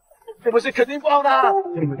这部戏肯定爆的。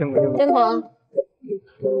辛苦，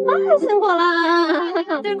太辛苦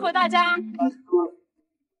了，辛苦大家。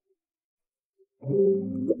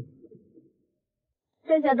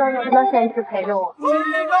谢谢大家到现场陪着我。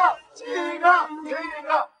亲一个。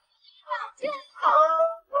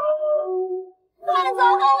快走，和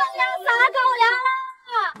我俩撒狗粮了！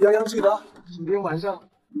洋洋记得今天晚上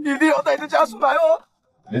一定要带着家属来哦。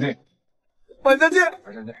一定。晚上见。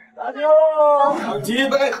大家好，敬一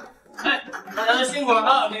杯。哎，大家都辛苦了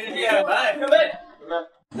啊！每日见，来干杯！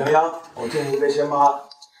洋洋，我敬你一杯先吧。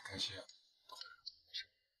开心啊！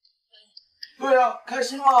对啊，开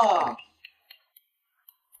心嘛！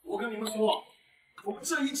我跟你们说，我们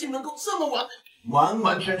这一季能够这么完美，完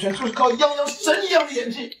完全全就是靠洋洋神一样的演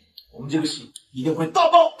技。我们这个戏一定会大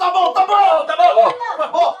爆！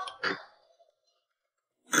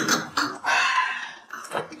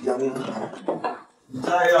洋洋，你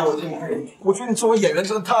太让我敬佩你！我觉得你作为演员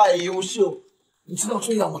真的太优秀。你知道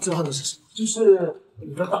最让我震撼的是什么？就是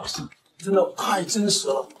你的打戏真的太真实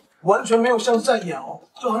了，完全没有像是在演哦，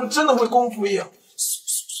就好像真的会功夫一样。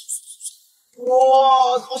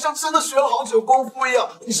哇，好像真的学了好久功夫一样。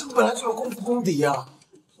你是不是本来就有功夫功底呀？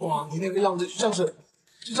哇，你那个样子就像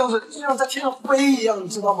在天上飞一样，你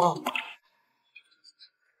知道吗？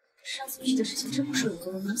上次去的事情真不是有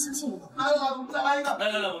个人能相信我吗？来，我们再来一个。来，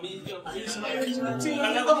我们一起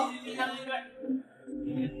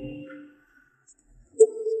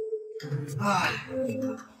哎，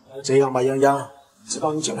这样吧，洋洋，知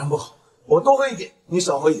道你酒量不好，我多喝一点，你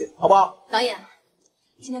少喝一点，好不好？导演，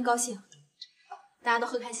今天高兴，大家都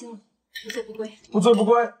喝开心了，不醉不归。不醉不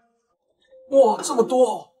归。哇，这么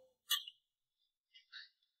多！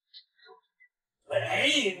哎，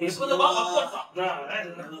你不能把我过早呢！哎，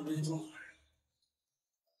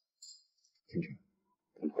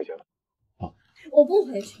回去了。我不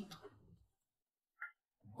回去，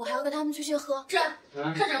我还要跟他们继续喝。这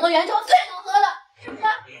整个元朝最能喝的，是不是？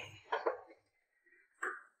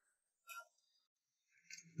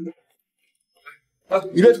哎，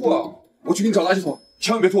你别吐啊！我去给你找垃圾桶，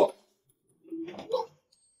千万别吐。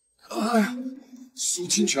哎呀，受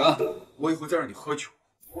侵权！我以后再让你喝酒，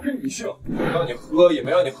不是女性，让你喝也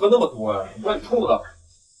没让你喝那么多呀，让你吐的。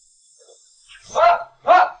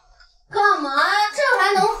干嘛呀？这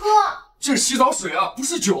还能喝？这是洗澡水啊，不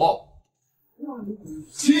是酒。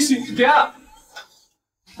清醒一点。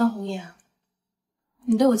方红叶，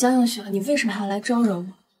你对我将映雪了，你为什么还要来招惹我？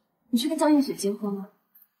你去跟江映雪结婚吗？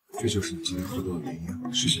这就是你今天喝多的原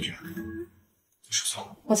因，是侵权。你说错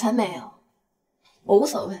了。我才没有，我无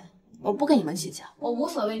所谓，我不跟你们计较，我无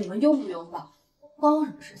所谓你们拥不拥抱，关我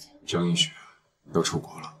什么事情？江映雪要出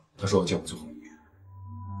国了，她说要见我最后一面。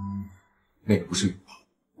那个不是拥抱，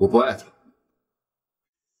我不爱她。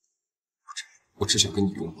我只想跟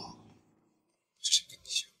你拥抱，只想跟你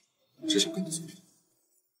亲，只想跟你做。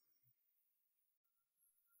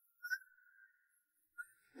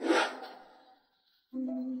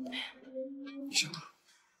你行了，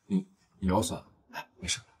你腰酸，哎，没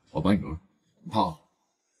事，我帮你揉揉。你胖了。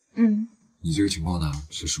你这个情况呢，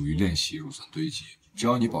是属于练习乳酸堆积，只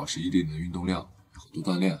要你保持一定的运动量，然后多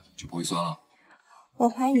锻炼，就不会酸了。我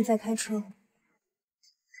怀疑你在开车。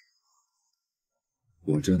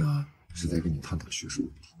我这呢是在跟你探讨学术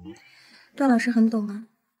问题。段老师很懂啊。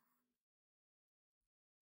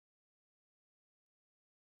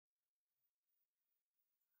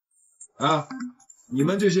啊，你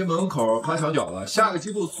们这些门口看墙角的，下个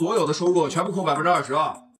季度所有的收入全部扣20%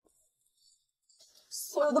啊！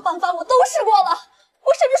所所有的办法我都试过了，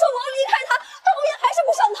我甚至说我要离开他，但红颜还是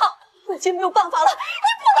不上套。我已经没有办法了，你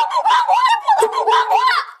不能不管我，你不能不管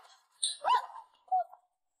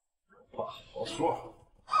我！话好说，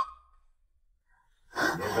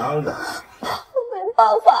别嚷的。我没办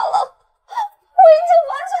法了，我已经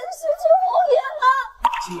完全失去红颜了。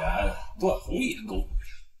既然段红颜勾引，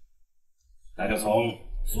那就从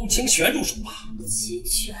苏清玄入手吧。清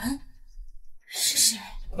玄是谁？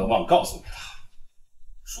我都忘告诉你了，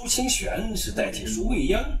苏清玄是代替苏未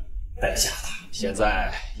央带下的，现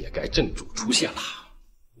在也该正主出现了。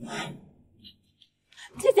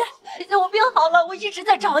姐姐，我病好了，我一直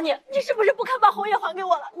在找你，你是不是不肯把红颜还给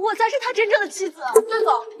我了？我才是他真正的妻子。段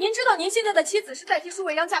总，您知道您现在的妻子是代替苏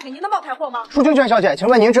未央嫁给您的冒牌货吗？舒清泉小姐，请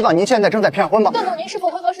问您知道您现在正在骗婚吗？段总，您是否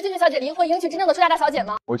会和舒清泉小姐离婚，迎娶真正的舒家大小姐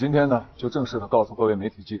吗？我今天呢，就正式的告诉各位媒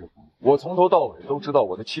体记者朋友，我从头到尾都知道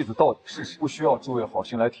我的妻子到底是谁，不需要诸位好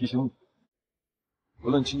心来提醒我。无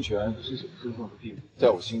论清泉是什么身份和地位，在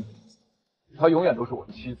我心里，她永远都是我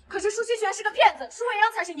的妻子。可是舒清泉是个骗子，舒未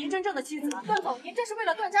央才是您真正的妻子。段总，您这是为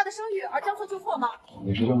了段家的声誉而将错就错吗？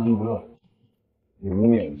你是江南不乐，你污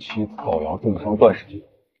蔑你妻子造谣重伤段氏姐，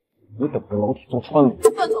你等着牢底坐穿了。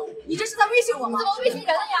段总，你这是在威胁我吗？怎么威胁人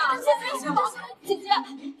了呀？姐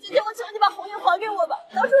姐，我求你把红颜还给我吧！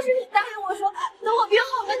当初是你答应我说，等我病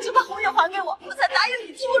好了你就把红颜还给我，我才答应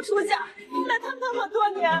你替我出嫁。来他那么多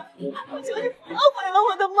年，我求你不要毁了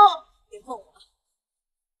我的梦。别碰我！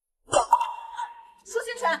舒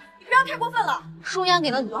清泉，你不要太过分了。舒央给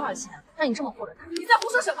了你多少钱，让你这么护着他？你在胡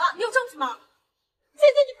说什么？你有证据吗？姐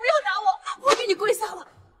姐，你不要打我，我给你跪下了。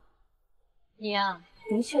你呀，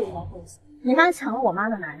的确应该跪下。你妈抢了我妈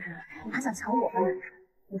的男人，你还想抢我的男人？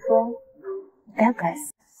你说，你该不该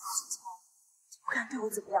死？不敢对我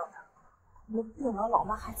怎么样的，我的病老老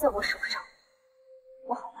妈还在我手上，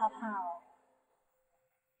我好害怕哦。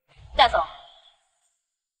带走。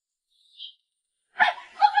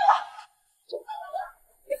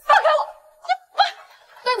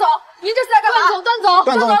段总，您这是在干嘛？段总，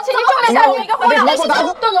请您正面下我一个回应。段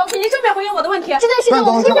总，请您正面回应我的问题。这件事情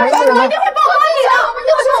我一定会曝光你的，我一定会曝光你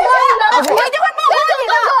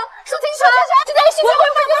的。舒清泉，这件事情会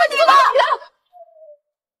曝光你的。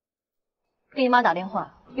给你妈打电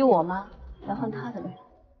话，用我妈来换她的命。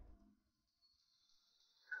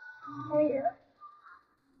红颜，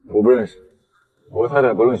我不认识，我太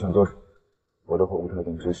太不论选做什么，我都会无条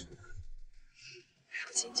件支持。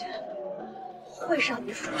舒清泉。会让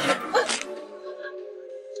你说，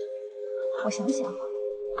我想想，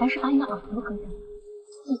还是把你的耳朵割掉。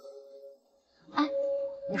哎，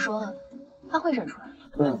你说他会认出来吗？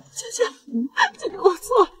姐姐，我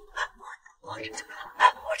错了，我认出来，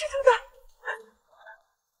我认出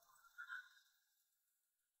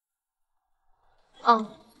来。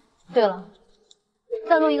哦，对了，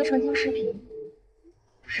再录一个澄清视频。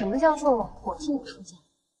什么叫做我替你出嫁？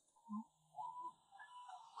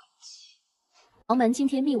豪门惊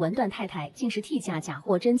天秘闻，段太太竟是替嫁假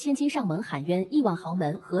货真，千金上门喊冤，亿万豪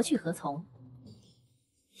门何去何从？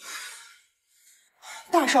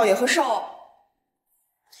大少爷和少，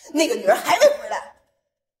那个女人还没回来。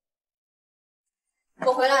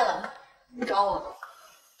我回来了，你找我？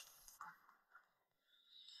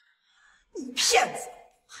你骗子，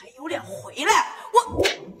还有脸回来？我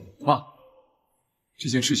妈，这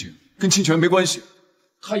件事情跟清泉没关系，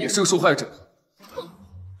他也是个受害者。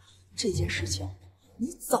这件事情你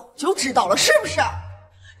早就知道了是不是？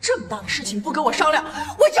这么大的事情不跟我商量，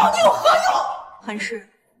我找你有何用？韩氏，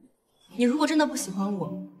你如果真的不喜欢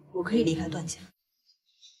我，我可以离开段家。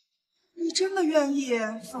你真的愿意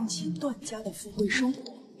放弃段家的富贵生活？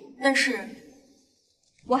但是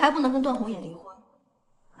我还不能跟段红颜离婚，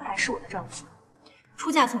他还是我的丈夫。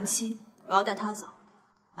出嫁从妻，我要带他走。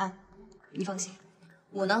哎，你放心，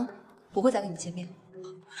我呢不会再跟你见面。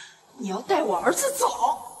你要带我儿子走？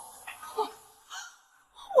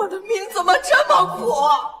我的命怎么这么苦？我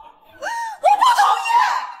不同意！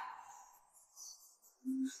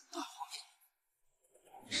段红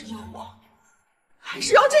颜，是要我，还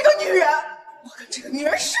是要这个女人？我跟这个女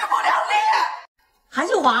人势不两立。韩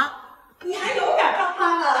秀华，你还有敢当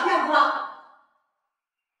妈的，怨不？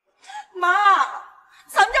妈，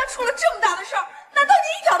咱们家出了这么大的事儿，难道你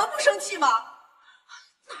一点都不生气吗？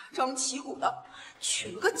大张旗鼓的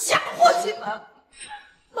娶了个假货进门，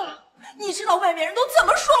妈。你知道外面人都怎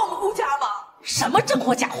么说我们顾家吗？什么真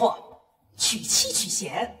货假货，娶妻娶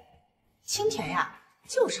贤。清泉呀，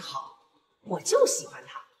就是好，我就喜欢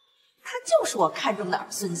他，他就是我看中的儿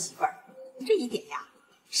孙媳妇儿。这一点呀，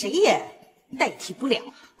谁也代替不了。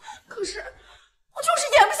可是我就是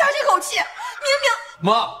咽不下这口气，明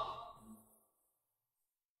明……妈，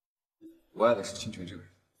我爱的是清泉这个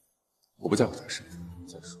人，我不在乎他的身份，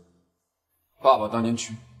在爸爸当年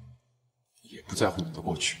去，也不在乎你的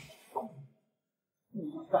过去。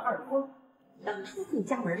你个二婚，当初你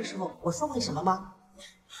嫁门的时候，我说过你什么吗？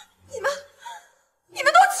你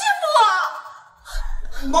们都欺负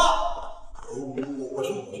我！妈，我说。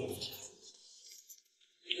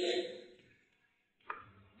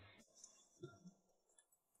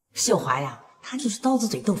秀华呀，她就是刀子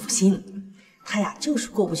嘴豆腐心，她呀就是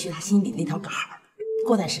过不去她心里那条坎儿。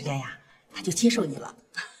过段时间呀，她就接受你了。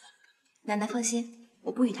奶奶放心，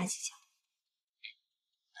我不与她计较。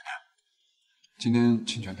今天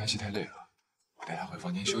清泉拍戏太累了，我带她回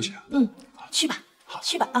房间休息啊。嗯，去吧，好，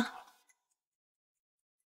去吧啊。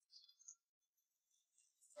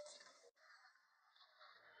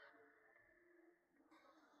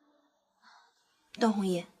段红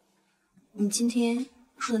叶，你今天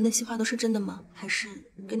说的那些话都是真的吗？还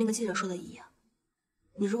是跟那个记者说的一样？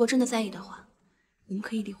你如果真的在意的话，我们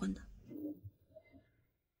可以离婚的。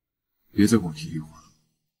别再跟我提离婚了，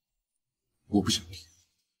我不想提。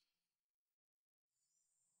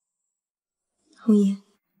红叶，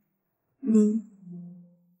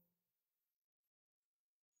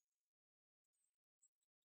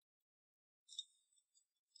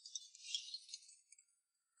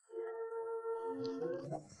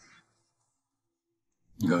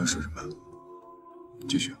你刚才说什么？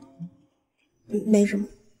继续。没什么。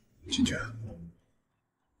清泉，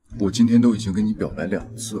我今天都已经跟你表白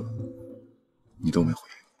2次了，你都没回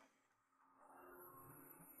应。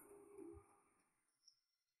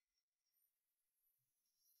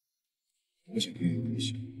我想给你微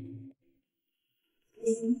信。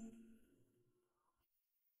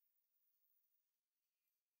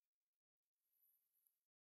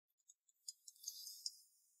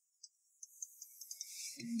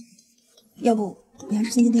要不你还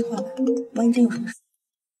是先接电话吧，万一真有什么事。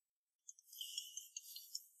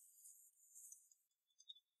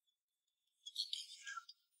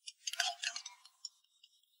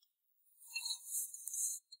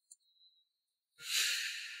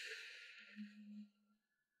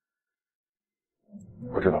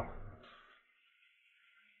我知道了。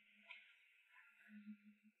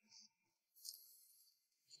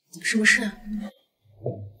什么事？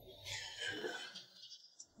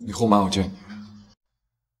你后妈要见你。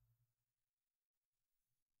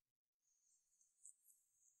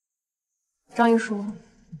张一书，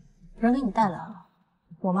人给你带来了，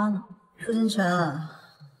我妈呢？舒金泉，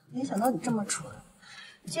没想到你这么蠢，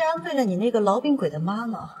竟然为了你那个痨病鬼的妈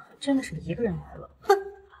妈，真的是一个人来了。哼，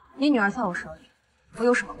你女儿在我手里，我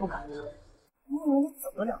有什么不敢的？你以为你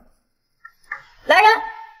走得了？来人！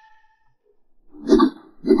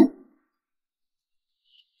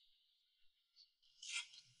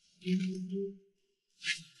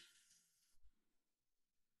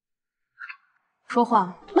说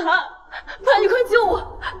话！妈，你快救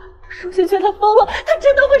我！舒心泉他疯了，他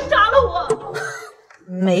真的会杀了我！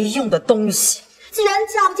没用的东西，既然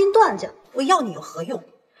嫁不进段家，我要你有何用？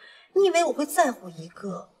你以为我会在乎一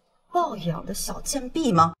个抱养的小贱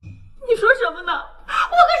婢吗？你说什么呢？我可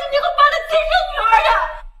是你和爸的亲生女儿呀！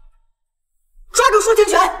抓住舒清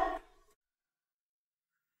泉！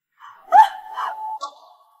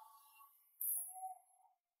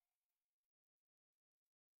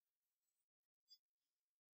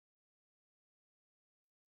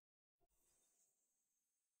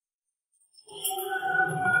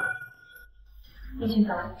陆清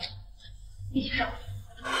泉，一起上。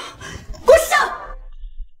给我上！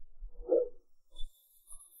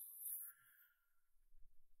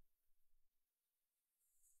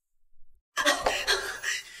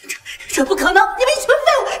这不可能！你们一群废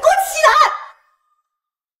物，给我起来！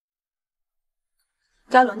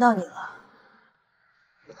该轮到你了，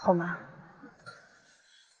后妈。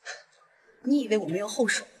你以为我没有后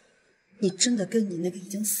手？你真的跟你那个已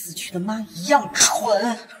经死去的妈一样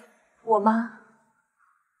蠢！我妈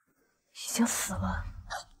已经死了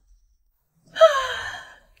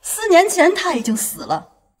，4年前她已经死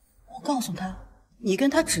了。我告诉她，你跟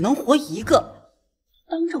她只能活一个，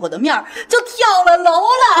当着我的面就跳了楼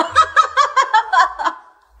了。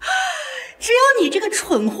只有你这个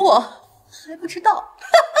蠢货还不知道。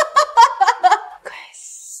该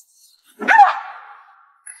死！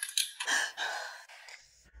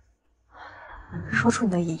说出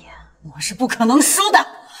你的遗言。我是不可能输的，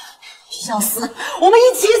想死我们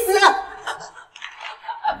一起死！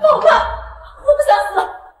不可，我不想死！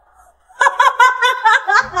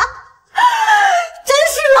真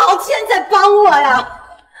是老天在帮我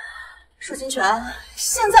呀！舒清泉，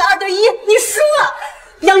现在2对1，你输了！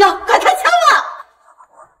泱泱，快开枪吧！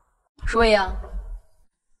舒未央，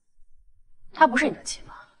她不是你的妻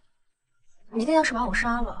妈，你一定要是把我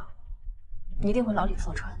杀了，你一定会牢里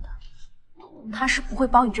坐穿的。他是不会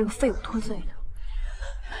帮你这个废物脱罪的。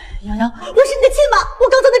洋洋，我是你的亲妈，我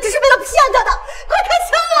刚才那只是为了骗他的，快开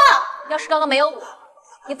枪啊！要是刚刚没有我，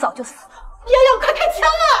你早就死了。洋洋，快开枪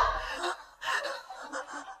啊！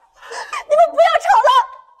你们不要吵了！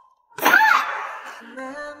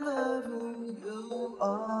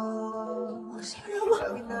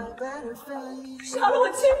杀了我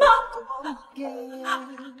亲妈！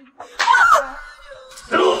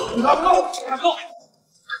警察别动！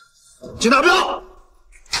警察别动！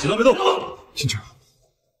警察别动！星辰，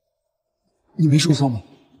你没受伤吗？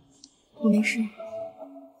我没事。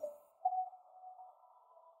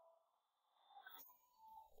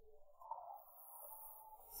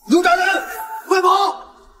有炸人，快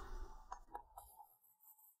跑！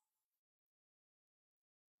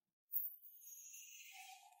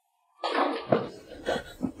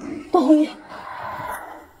段红叶，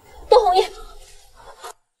段红叶，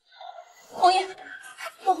红叶，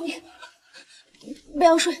段红叶，不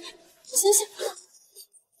要睡，醒醒，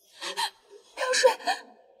不要睡。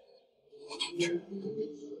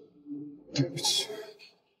对不起。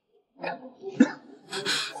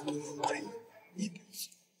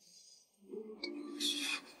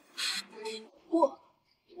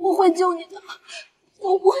我会救你的，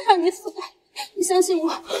我不会让你死的，你相信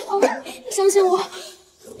我，你相信我。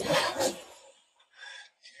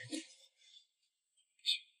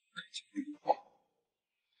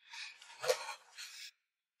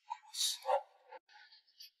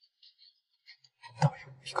答应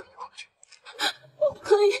我一个要求。我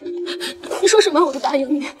可以，你说什么我都答应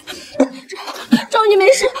你。只要你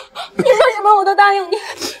没事，你说什么我都答应你。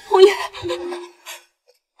红叶。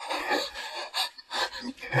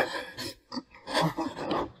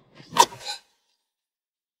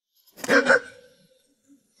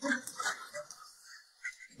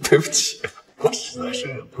对不起，我实在是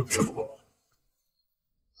忍不住。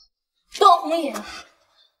段红叶，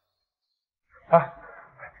哎，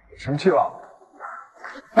生气了？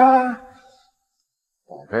哎，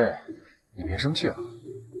宝贝，你别生气了，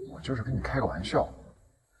我就是跟你开个玩笑。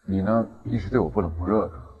你呢，一直对我不冷不热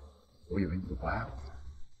的，我以为你都不爱我。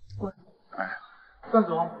滚！哎，段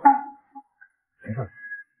总，没事，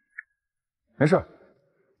没事，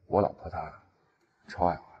我老婆她超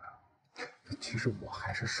爱我的。其实我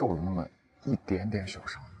还是受了那么一点点小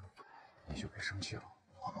伤的，你就别生气了，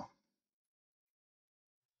好吗？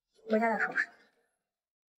回家再收拾。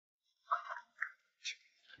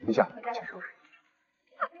立夏，回家再收拾。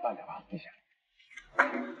慢点吧，立夏。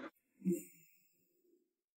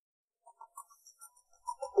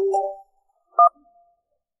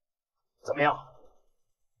怎么样？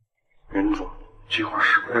袁总，计划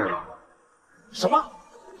失败了。什么？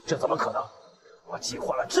这怎么可能？我计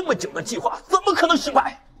划了这么久的计划，怎么可能失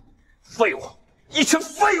败？废物，一群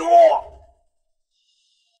废物！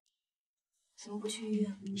怎么不去医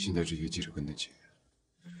院？现在这些记者跟得紧，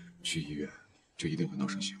去医院就一定会闹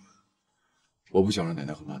上新闻。我不想让奶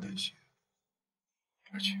奶和妈担心，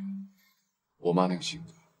而且我妈那个性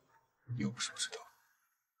格，你又不是不知道。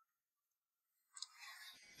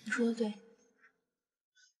你说的对。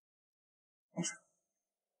没事。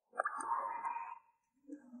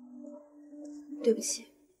对不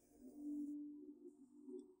起，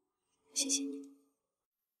谢谢你。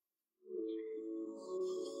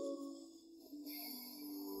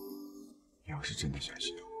你要是真的相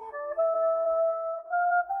信我，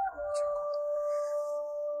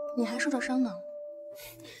你还受着伤呢。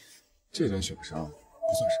这点小伤不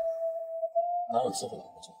算什么，哪有伺候老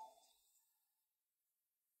婆做？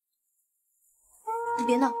你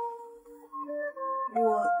别闹，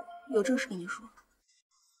我有正事跟你说。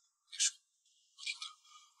你说，我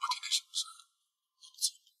听什么事？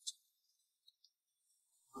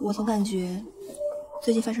我总感觉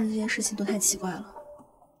最近发生这件事情都太奇怪了，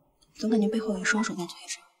总感觉背后有双手在推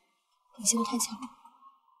着，一切都太巧了。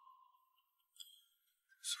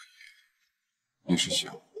所以你是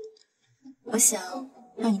想？我想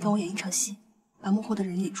让你跟我演一场戏，把幕后的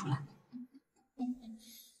人演出来。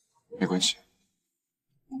没关系，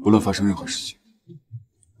无论发生任何事情，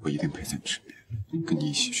我一定陪在你身边，跟你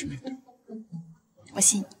一起去面对。我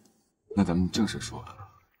信。那咱们正式说，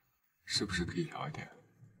是不是可以聊一点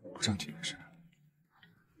不正经的事？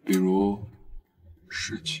比如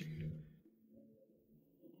事情。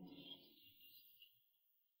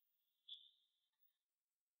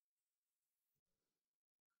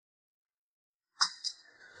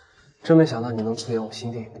真没想到你能出演我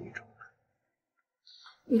新电影的女主。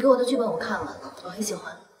你给我的剧本我看了，我很喜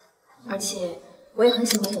欢，而且我也很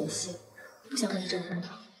喜欢演戏，不想和你争风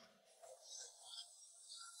头。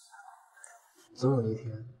总有一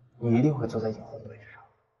天，你一定会坐在影后的位置上。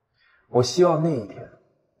我希望那一天，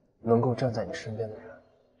能够站在你身边的人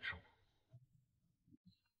是我。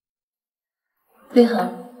绿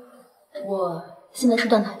恒，我现在是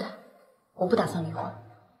段太太，我不打算离婚。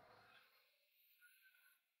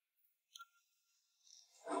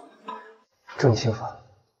祝你幸福。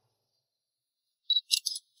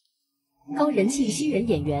高人气新人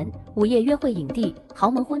演员，午夜约会影帝，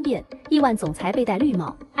豪门婚变，亿万总裁被戴绿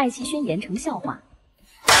帽，爱妻宣言成笑话。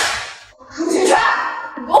舒清泉，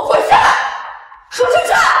你给我滚下来！舒清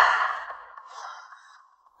泉，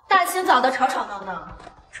大清早的吵吵闹闹，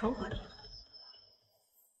成何体统？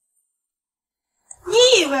你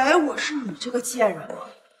以为我是你这个贱人吗？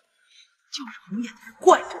就是红眼在这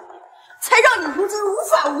惯着你，才让你如今无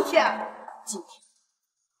法无天。今天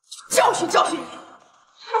就教训教训你。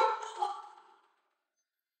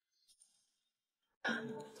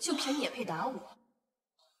就凭你也配打我？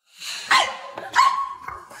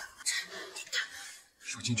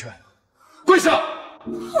舒清泉，跪下！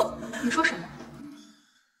你说什么？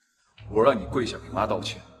我让你跪下给妈道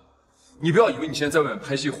歉。你不要以为你现在在外面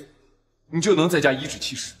拍戏火，你就能在家颐指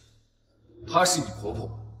气使。她是你婆婆，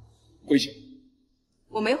跪下！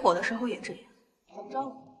我没火的时候也这样，怎么着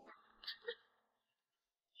我？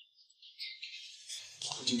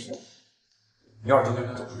舒清泉，你要是今天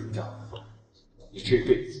能走出这个家，你这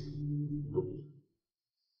辈子都不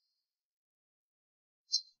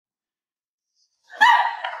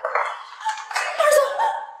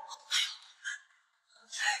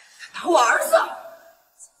打我儿子！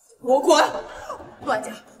给我滚！段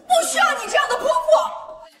家不需要你这样的婆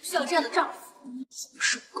婆，需要这样的丈夫。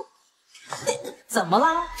受够！怎么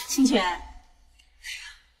啦，清泉？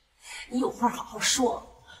你有话好好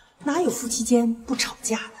说，哪有夫妻间不吵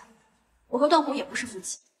架的？我和段红也不是夫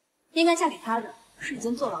妻，应该嫁给他的是已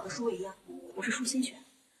经坐牢的舒未央，我是舒清泉。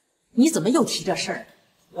你怎么又提这事儿？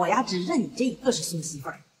我呀，只认你这一个是孙媳妇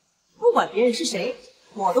儿，不管别人是谁，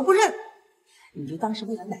我都不认。你就当是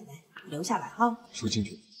为了奶奶留下来哈。舒清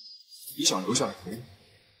泉，你想留下来陪我，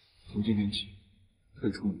从今天起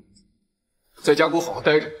退出你，在家给我好好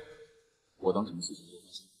待着。我当什么事情都没发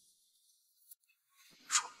生。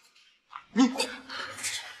说，你清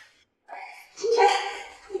泉，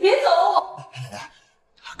你别走！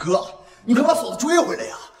哥，你快把嫂子追回来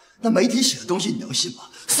呀！那媒体写的东西你能信吗？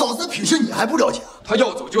嫂子的品性你还不了解啊？她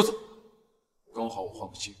要走就走，刚好我换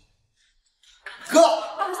个心。哥，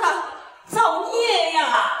二嫂，造孽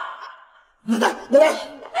呀！奶奶。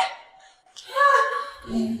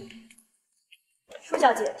舒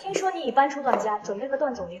小姐，听说你已搬出段家，准备和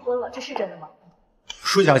段总离婚了，这是真的吗？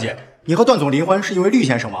舒小姐，你和段总离婚是因为绿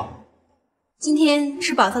先生吗？今天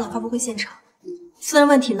是宝藏的发布会现场，私人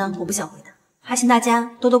问题呢，我不想回答，还请大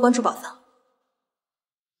家多多关注宝藏。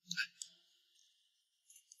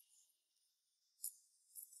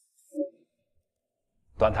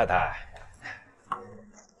段太太，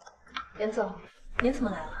严总，您怎么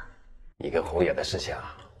来了？你跟红野的事情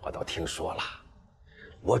我都听说了，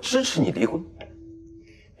我支持你离婚。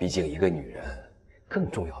毕竟一个女人更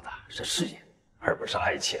重要的是事业，而不是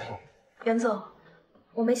爱情。严总，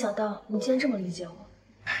我没想到你竟然这么理解我。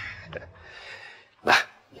来，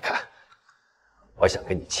你看，我想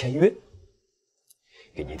跟你签约，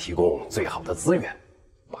给你提供最好的资源，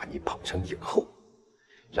把你捧成影后，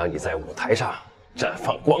让你在舞台上绽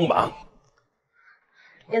放光芒。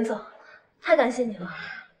严总，太感谢你了。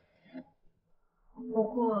不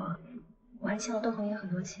过我还欠了段红颜很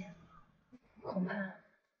多钱，恐怕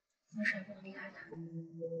暂时还不能离开他。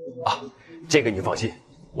啊，这个你放心，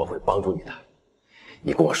我会帮助你的。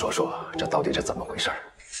你跟我说说，这到底是怎么回事？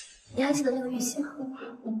你还记得那个玉玺吗？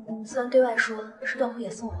虽然对外说是段红颜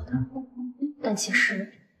送我的，但其实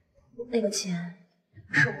那个钱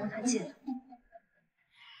是我问他借的。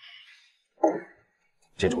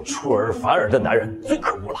这种出尔反尔的男人最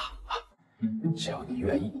可恶了啊！只要你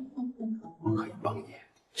愿意，我可以帮你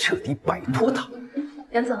彻底摆脱他。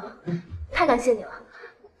严总，太感谢你了！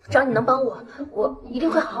只要你能帮我，我一定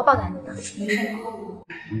会好好报答你的。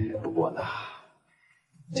不过呢，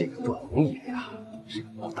这个段红野呀，是个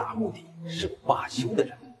不达目的誓不罢休的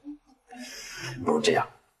人。不如这样，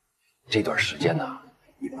这段时间呢，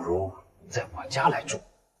你不如在我家来住，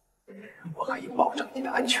我可以保证你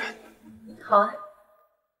的安全。好啊。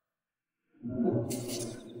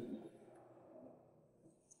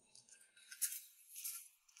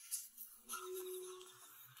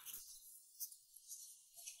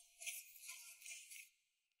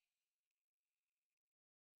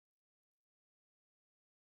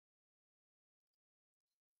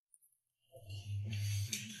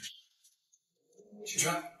许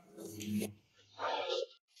轩，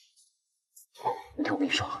听我跟你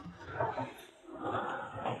说，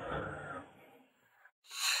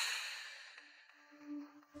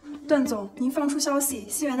段总，您放出消息，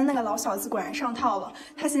信源的那个老小子果然上套了，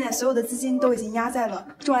他现在所有的资金都已经压在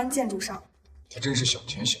了众安建筑上。他真是小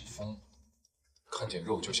钱小疯了，看见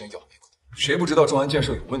肉就想咬一口。谁不知道众安建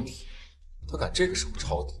设有问题？他敢这个时候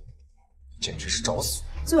抄底，简直是找死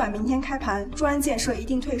我！最晚明天开盘，众安建设一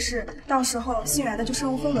定退市，到时候信源的就身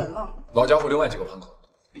无分文了。老家伙另外几个盘口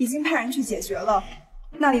已经派人去解决了，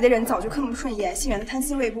那里的人早就看不顺眼信源的贪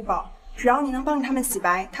心喂不饱，只要你能帮着他们洗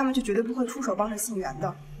白，他们就绝对不会出手帮着信源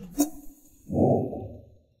的。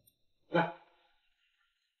来，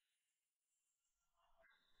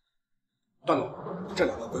段总，这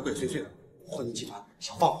两个鬼鬼祟祟的混进集团，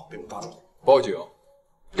想放火被我们抓住了。报警，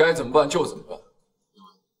该怎么办就怎么办。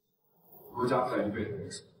国家在预备的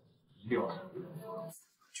人手，一定要上。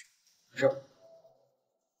是。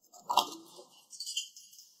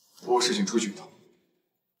我有事情出去一趟。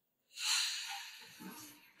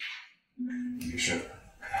没事。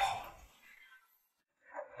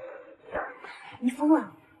你疯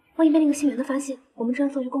了！万一被那个姓袁的发现，我们这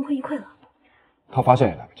样做就功亏一篑了。他发现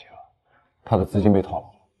也来不及了，他的资金被套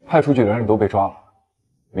牢了，派出去的人都被抓了。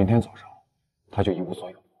明天早上他就一无所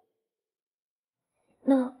有。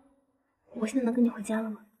那我现在能跟你回家了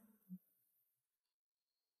吗？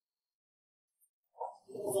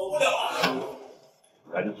走不了啊！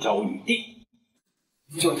元昭女帝，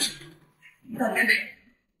就是，你到底是谁？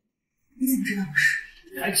你怎么知道我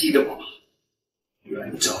是？你还记得我吗？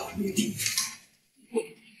元昭女帝。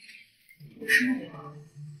是我？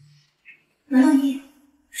难道你？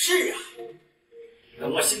是啊。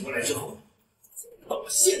等我醒过来之后，到了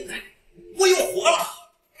现在，我又活了。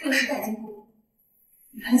这个时代已经过了，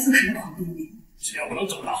你还做什么皇帝呢？只要我能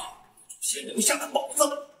找到祖先留下的宝藏，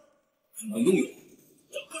就能拥有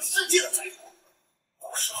整个世界的财富。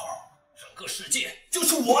到时候，整个世界就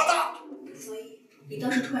是我的。所以你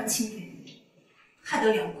当时突然侵略，害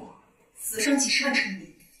得两国死伤几十万臣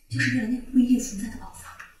民，就是为了那个不一定存在的宝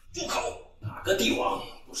藏。住口！哪个帝王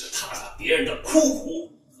不是踏着别人的苦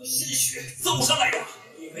苦和鲜血走上来的？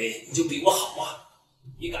你以为你就比我好吗？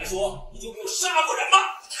你敢说你就没有杀过人吗？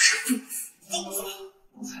你就是疯子！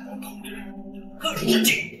疯子才能统治整个世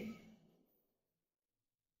界。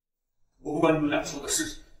我不管你们俩说的是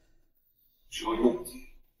什么，只要有我在，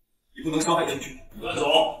你不能伤害天君。段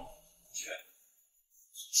总，全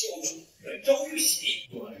交出元昭玉玺，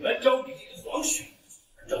用了元昭女帝的皇血，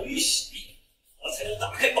元昭玉玺，我才能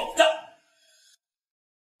打开宝藏。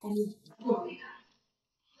你不能离开，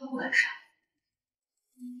他不敢杀。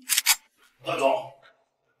段总，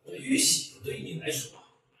这玉玺对于你来说，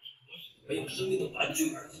没有生命的玩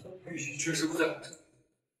具而已。玉玺确实不在我这里，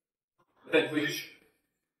我带你回去取。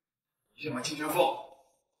你先把清泉放了。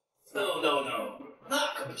No，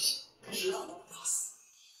 那可不行。知道我怕死，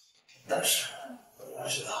但是我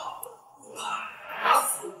知道不怕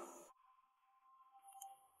死。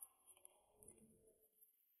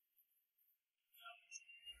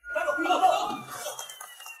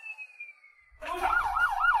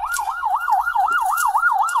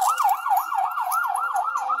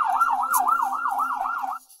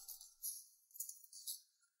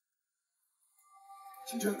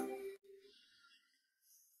清泉，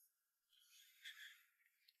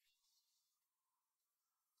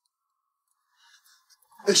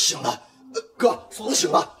醒了，哥，嫂子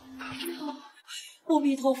醒了。阿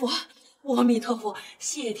弥陀佛，阿弥陀佛，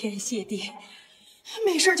谢天谢地，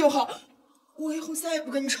没事就好。我以后再也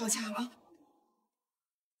不跟你吵架了。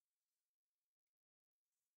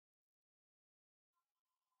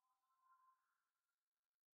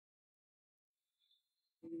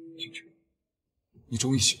清泉，你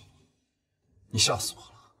终于醒了，你吓死我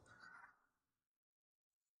了。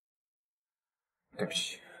对不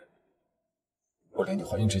起，我连你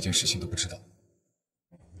怀孕这件事情都不知道，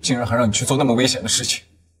竟然还让你去做那么危险的事情。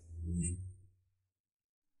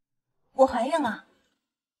我怀孕了，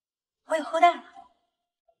我有后代了。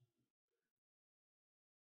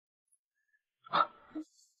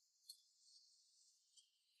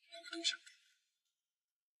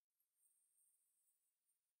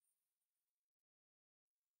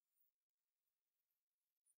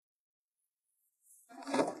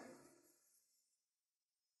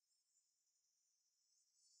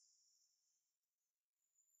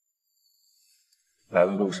来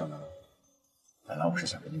的路上呢，本来我是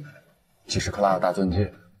想给你买几10克拉的大钻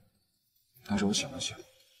戒，但是我想了想，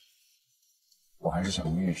我还是想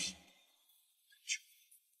用玉玺。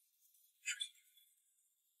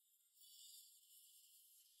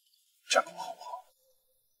这样好不好？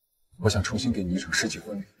我想重新给你一场世纪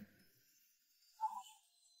婚礼。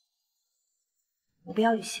我不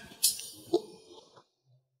要玉玺。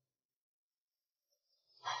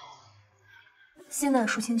现在的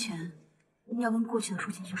输清泉，你要跟过去的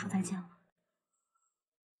抒情剧说再见了。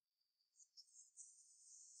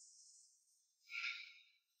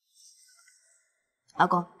老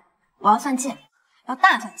公，我要钻戒，要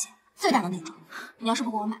大钻戒，最大的那种。你要是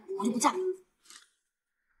不给我买，我就不嫁给你。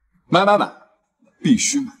买，必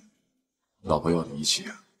须买！老婆要的一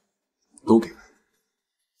切都给我。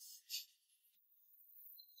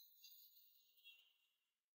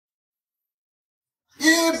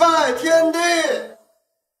一拜天地，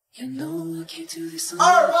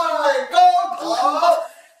二拜高堂，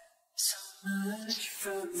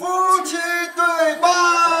夫妻对拜。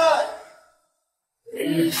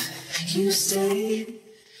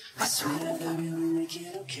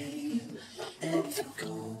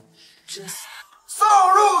送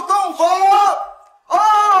入洞房。哦。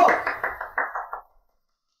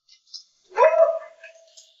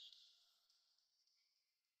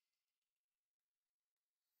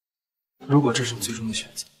如果这是你最终的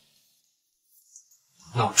选择，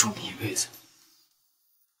那我祝你一辈子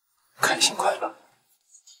开心快乐，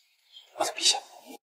我的陛下。